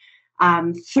being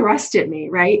thrust at me,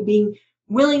 right? Being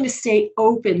willing to stay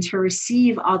open to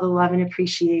receive all the love and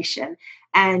appreciation.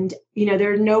 And,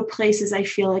 there are no places I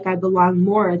feel like I belong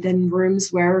more than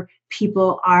rooms where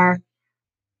people are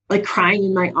like crying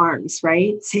in my arms,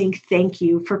 right? Saying thank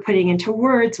you for putting into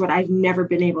words what I've never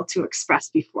been able to express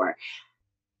before.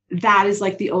 That is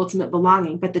like the ultimate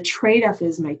belonging. But the trade-off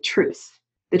is my truth.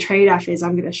 The trade-off is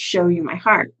I'm going to show you my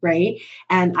heart, right?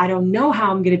 And I don't know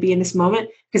how I'm going to be in this moment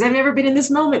because I've never been in this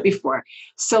moment before.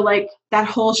 So like that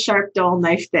whole sharp, dull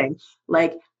knife thing,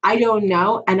 like I don't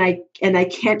know. And I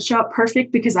can't show up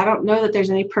perfect because I don't know that there's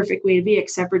any perfect way to be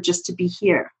except for just to be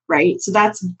here, right? So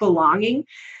that's belonging.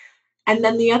 And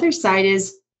then the other side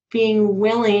is being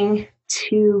willing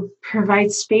to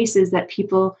provide spaces that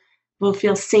people will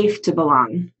feel safe to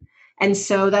belong. And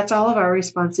so that's all of our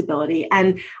responsibility.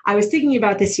 And I was thinking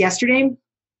about this yesterday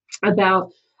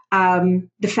about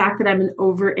the fact that I'm an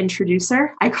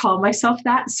over-introducer. I call myself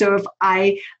that. So if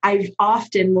I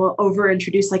often will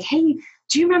over-introduce, like, hey,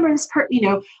 do you remember this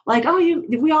person, like, oh,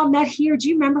 we all met here. Do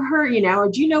you remember her, or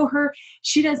do you know her?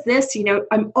 She does this,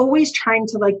 I'm always trying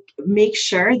to like make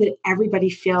sure that everybody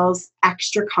feels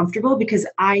extra comfortable because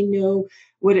I know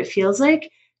what it feels like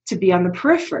to be on the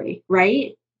periphery,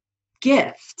 right?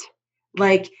 Gift.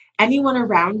 Like anyone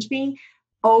around me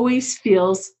always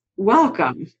feels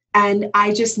welcome. And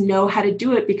I just know how to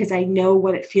do it because I know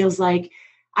what it feels like.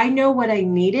 I know what I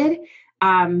needed.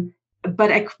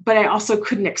 But I also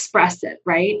couldn't express it,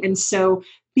 right? And so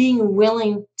being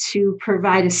willing to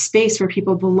provide a space where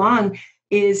people belong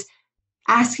is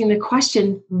asking the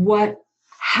question,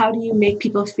 how do you make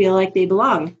people feel like they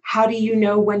belong? How do you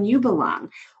know when you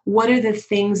belong? What are the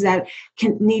things that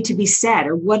need to be said?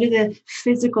 Or what are the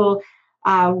physical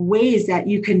ways that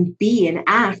you can be and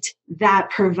act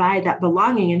that provide that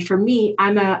belonging? And for me,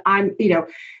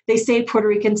 they say Puerto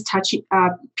Ricans touch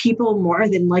people more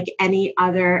than like any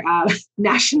other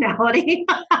nationality.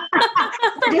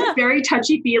 We're just very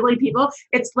touchy-feely people.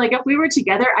 It's like if we were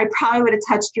together, I probably would have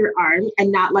touched your arm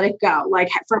and not let it go. Like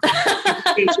for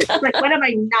like, when am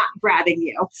I not grabbing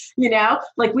you?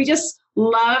 Like we just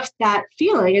love that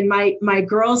feeling. And my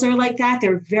girls are like that.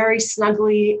 They're very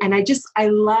snuggly. And I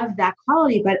love that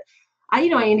quality. But I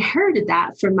inherited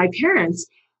that from my parents.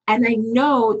 And I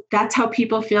know that's how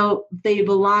people feel they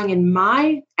belong in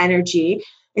my energy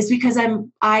is because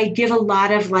I give a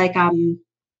lot of like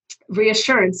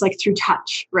reassurance, like through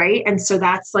touch, right? And so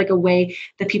that's like a way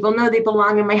that people know they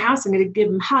belong in my house. I'm going to give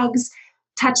them hugs,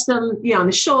 touch them, on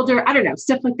the shoulder. I don't know,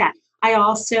 stuff like that. I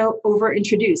also over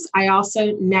introduce. I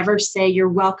also never say you're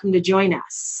welcome to join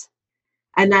us.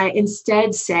 And I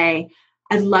instead say,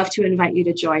 I'd love to invite you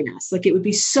to join us. Like, it would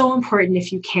be so important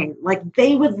if you came. Like,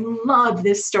 they would love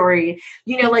this story.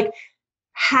 Like,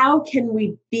 how can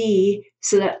we be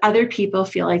so that other people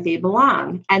feel like they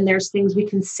belong? And there's things we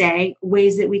can say,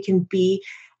 ways that we can be.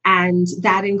 And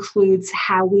that includes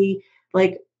how we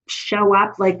like show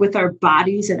up, like with our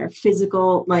bodies and our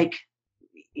physical, like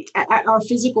our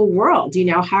physical world.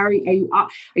 How are you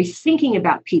thinking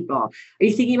about people? Are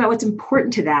you thinking about what's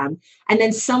important to them? And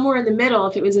then somewhere in the middle,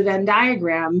 if it was a Venn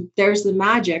diagram, there's the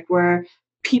magic where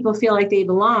people feel like they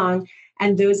belong.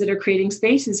 And those that are creating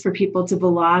spaces for people to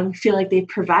belong feel like they've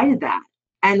provided that.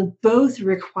 And both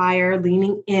require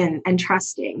leaning in and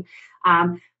trusting.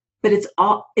 But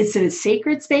it's a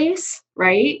sacred space,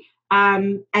 right?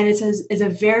 And it's a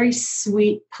very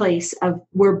sweet place of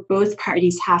where both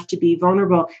parties have to be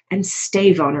vulnerable and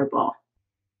stay vulnerable.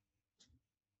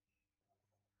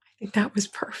 I think that was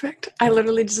perfect. I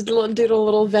literally just did a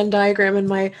little Venn diagram in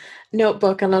my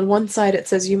notebook. And on one side, it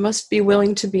says, you must be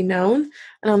willing to be known.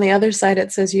 And on the other side,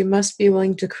 it says, you must be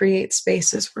willing to create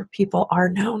spaces where people are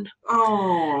known.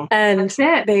 Oh, and that's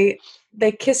it.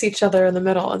 They kiss each other in the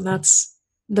middle. And that's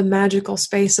the magical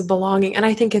space of belonging. And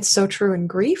I think it's so true in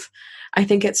grief. I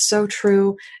think it's so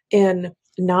true in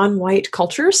non-white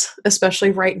cultures,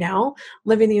 especially right now,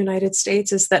 living in the United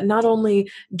States, is that not only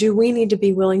do we need to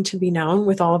be willing to be known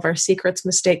with all of our secrets,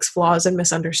 mistakes, flaws, and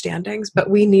misunderstandings, but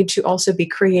we need to also be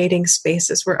creating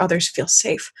spaces where others feel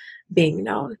safe being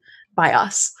known by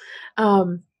us.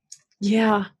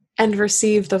 And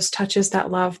receive those touches,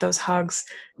 that love, those hugs,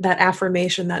 that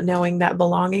affirmation, that knowing, that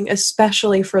belonging,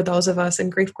 especially for those of us in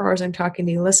Grief Growers, I'm talking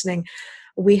to you listening,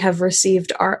 we have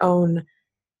received our own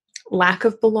lack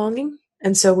of belonging.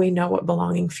 And so we know what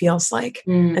belonging feels like.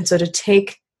 And so to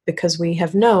take, because we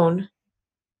have known,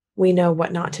 we know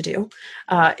what not to do,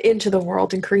 into the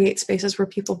world and create spaces where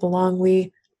people belong.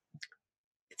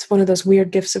 It's one of those weird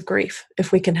gifts of grief,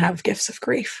 if we can have gifts of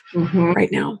grief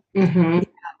right now. Yeah,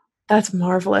 that's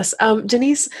marvelous.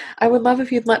 Denise, I would love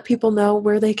if you'd let people know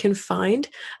where they can find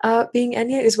Being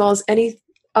Enya, as well as any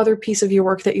other piece of your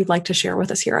work that you'd like to share with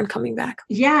us here on Coming Back.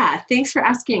 Yeah, thanks for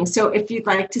asking. So if you'd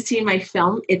like to see my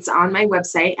film, it's on my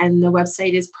website, and the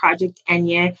website is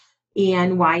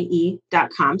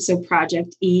projectenye.com. So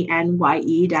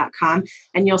projectenye.com.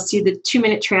 And you'll see the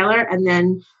 2-minute trailer, and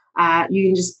then you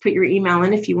can just put your email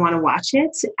in if you want to watch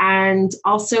it. And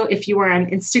also, if you are on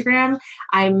Instagram,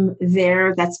 I'm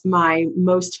there. That's my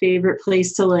most favorite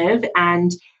place to live.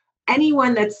 And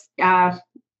anyone that's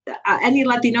any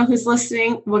Latino who's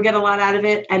listening will get a lot out of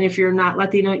it. And if you're not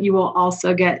Latino, you will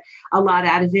also get a lot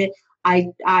out of it.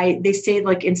 They say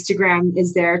like Instagram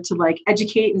is there to like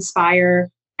educate,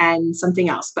 inspire, and something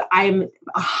else, but I'm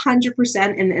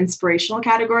 100% in the inspirational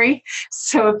category.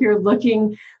 So if you're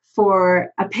looking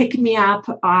for a pick-me-up,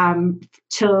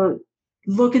 to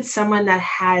look at someone that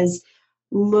has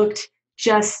looked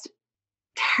just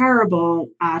terrible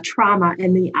trauma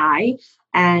in the eye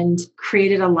and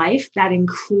created a life that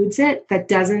includes it, that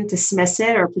doesn't dismiss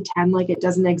it or pretend like it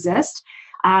doesn't exist,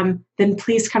 then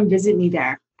please come visit me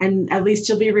there. And at least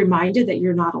you'll be reminded that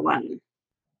you're not alone.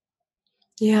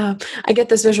 Yeah, I get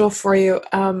this visual for you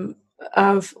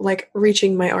of like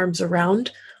reaching my arms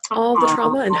around all the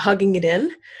trauma and hugging it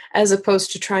in, as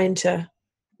opposed to trying to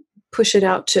push it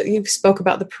out to, you spoke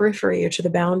about the periphery or to the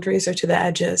boundaries or to the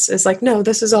edges. It's like, no,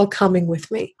 this is all coming with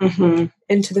me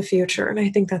into the future. And I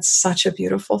think that's such a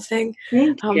beautiful thing.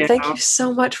 Thank you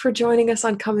so much for joining us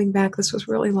on Coming Back. This was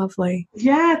really lovely.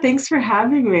 Yeah, thanks for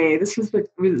having me. This was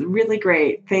really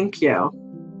great. Thank you.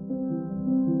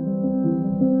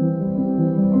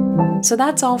 So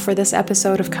that's all for this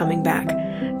episode of Coming Back.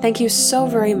 Thank you so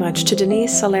very much to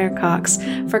Denise Soler Cox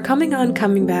for coming on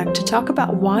Coming Back to talk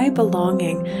about why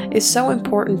belonging is so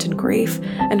important in grief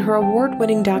and her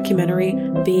award-winning documentary,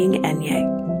 Being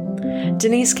Enya.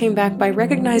 Denise came back by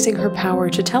recognizing her power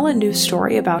to tell a new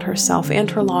story about herself and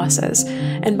her losses,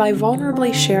 and by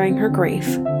vulnerably sharing her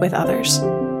grief with others.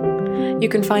 You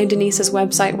can find Denise's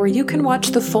website where you can watch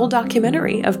the full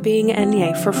documentary of Being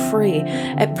Enya for free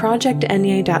at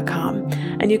projectenye.com,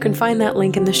 and you can find that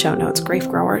link in the show notes, Grief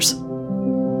Growers.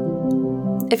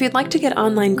 If you'd like to get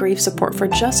online grief support for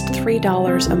just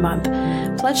 $3 a month,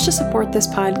 pledge to support this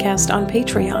podcast on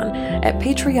Patreon at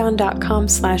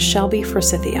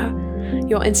patreon.com/ShelbyForsythia.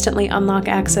 You'll instantly unlock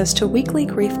access to weekly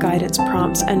grief guidance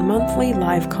prompts and monthly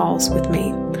live calls with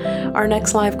me. Our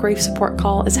next live grief support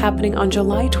call is happening on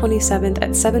July 27th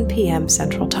at 7 p.m.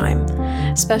 Central Time.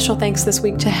 Special thanks this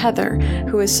week to Heather,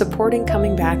 who is supporting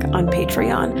Coming Back on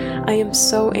Patreon. I am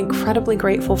so incredibly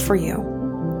grateful for you.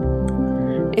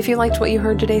 If you liked what you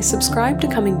heard today, subscribe to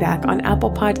Coming Back on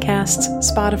Apple Podcasts,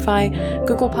 Spotify,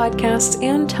 Google Podcasts,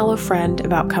 and tell a friend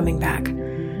about Coming Back,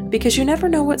 because you never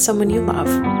know what someone you love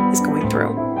is going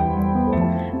through.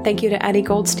 Thank you to Addie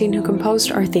Goldstein, who composed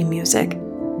our theme music.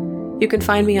 You can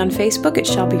find me on Facebook at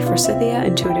Shelby Forsythia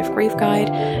Intuitive Grief Guide,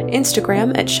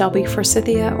 Instagram at Shelby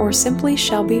Forsythia, or simply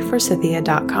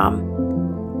shelbyforsythia.com.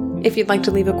 If you'd like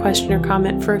to leave a question or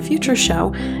comment for a future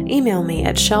show, email me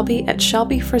at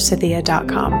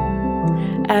shelby@shelbyforsythia.com.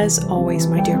 As always,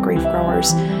 my dear grief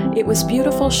growers, it was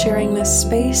beautiful sharing this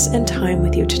space and time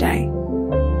with you today.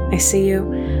 I see you,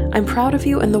 I'm proud of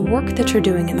you and the work that you're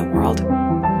doing in the world,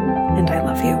 and I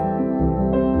love you.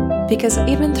 Because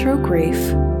even through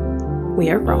grief,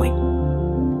 we are growing.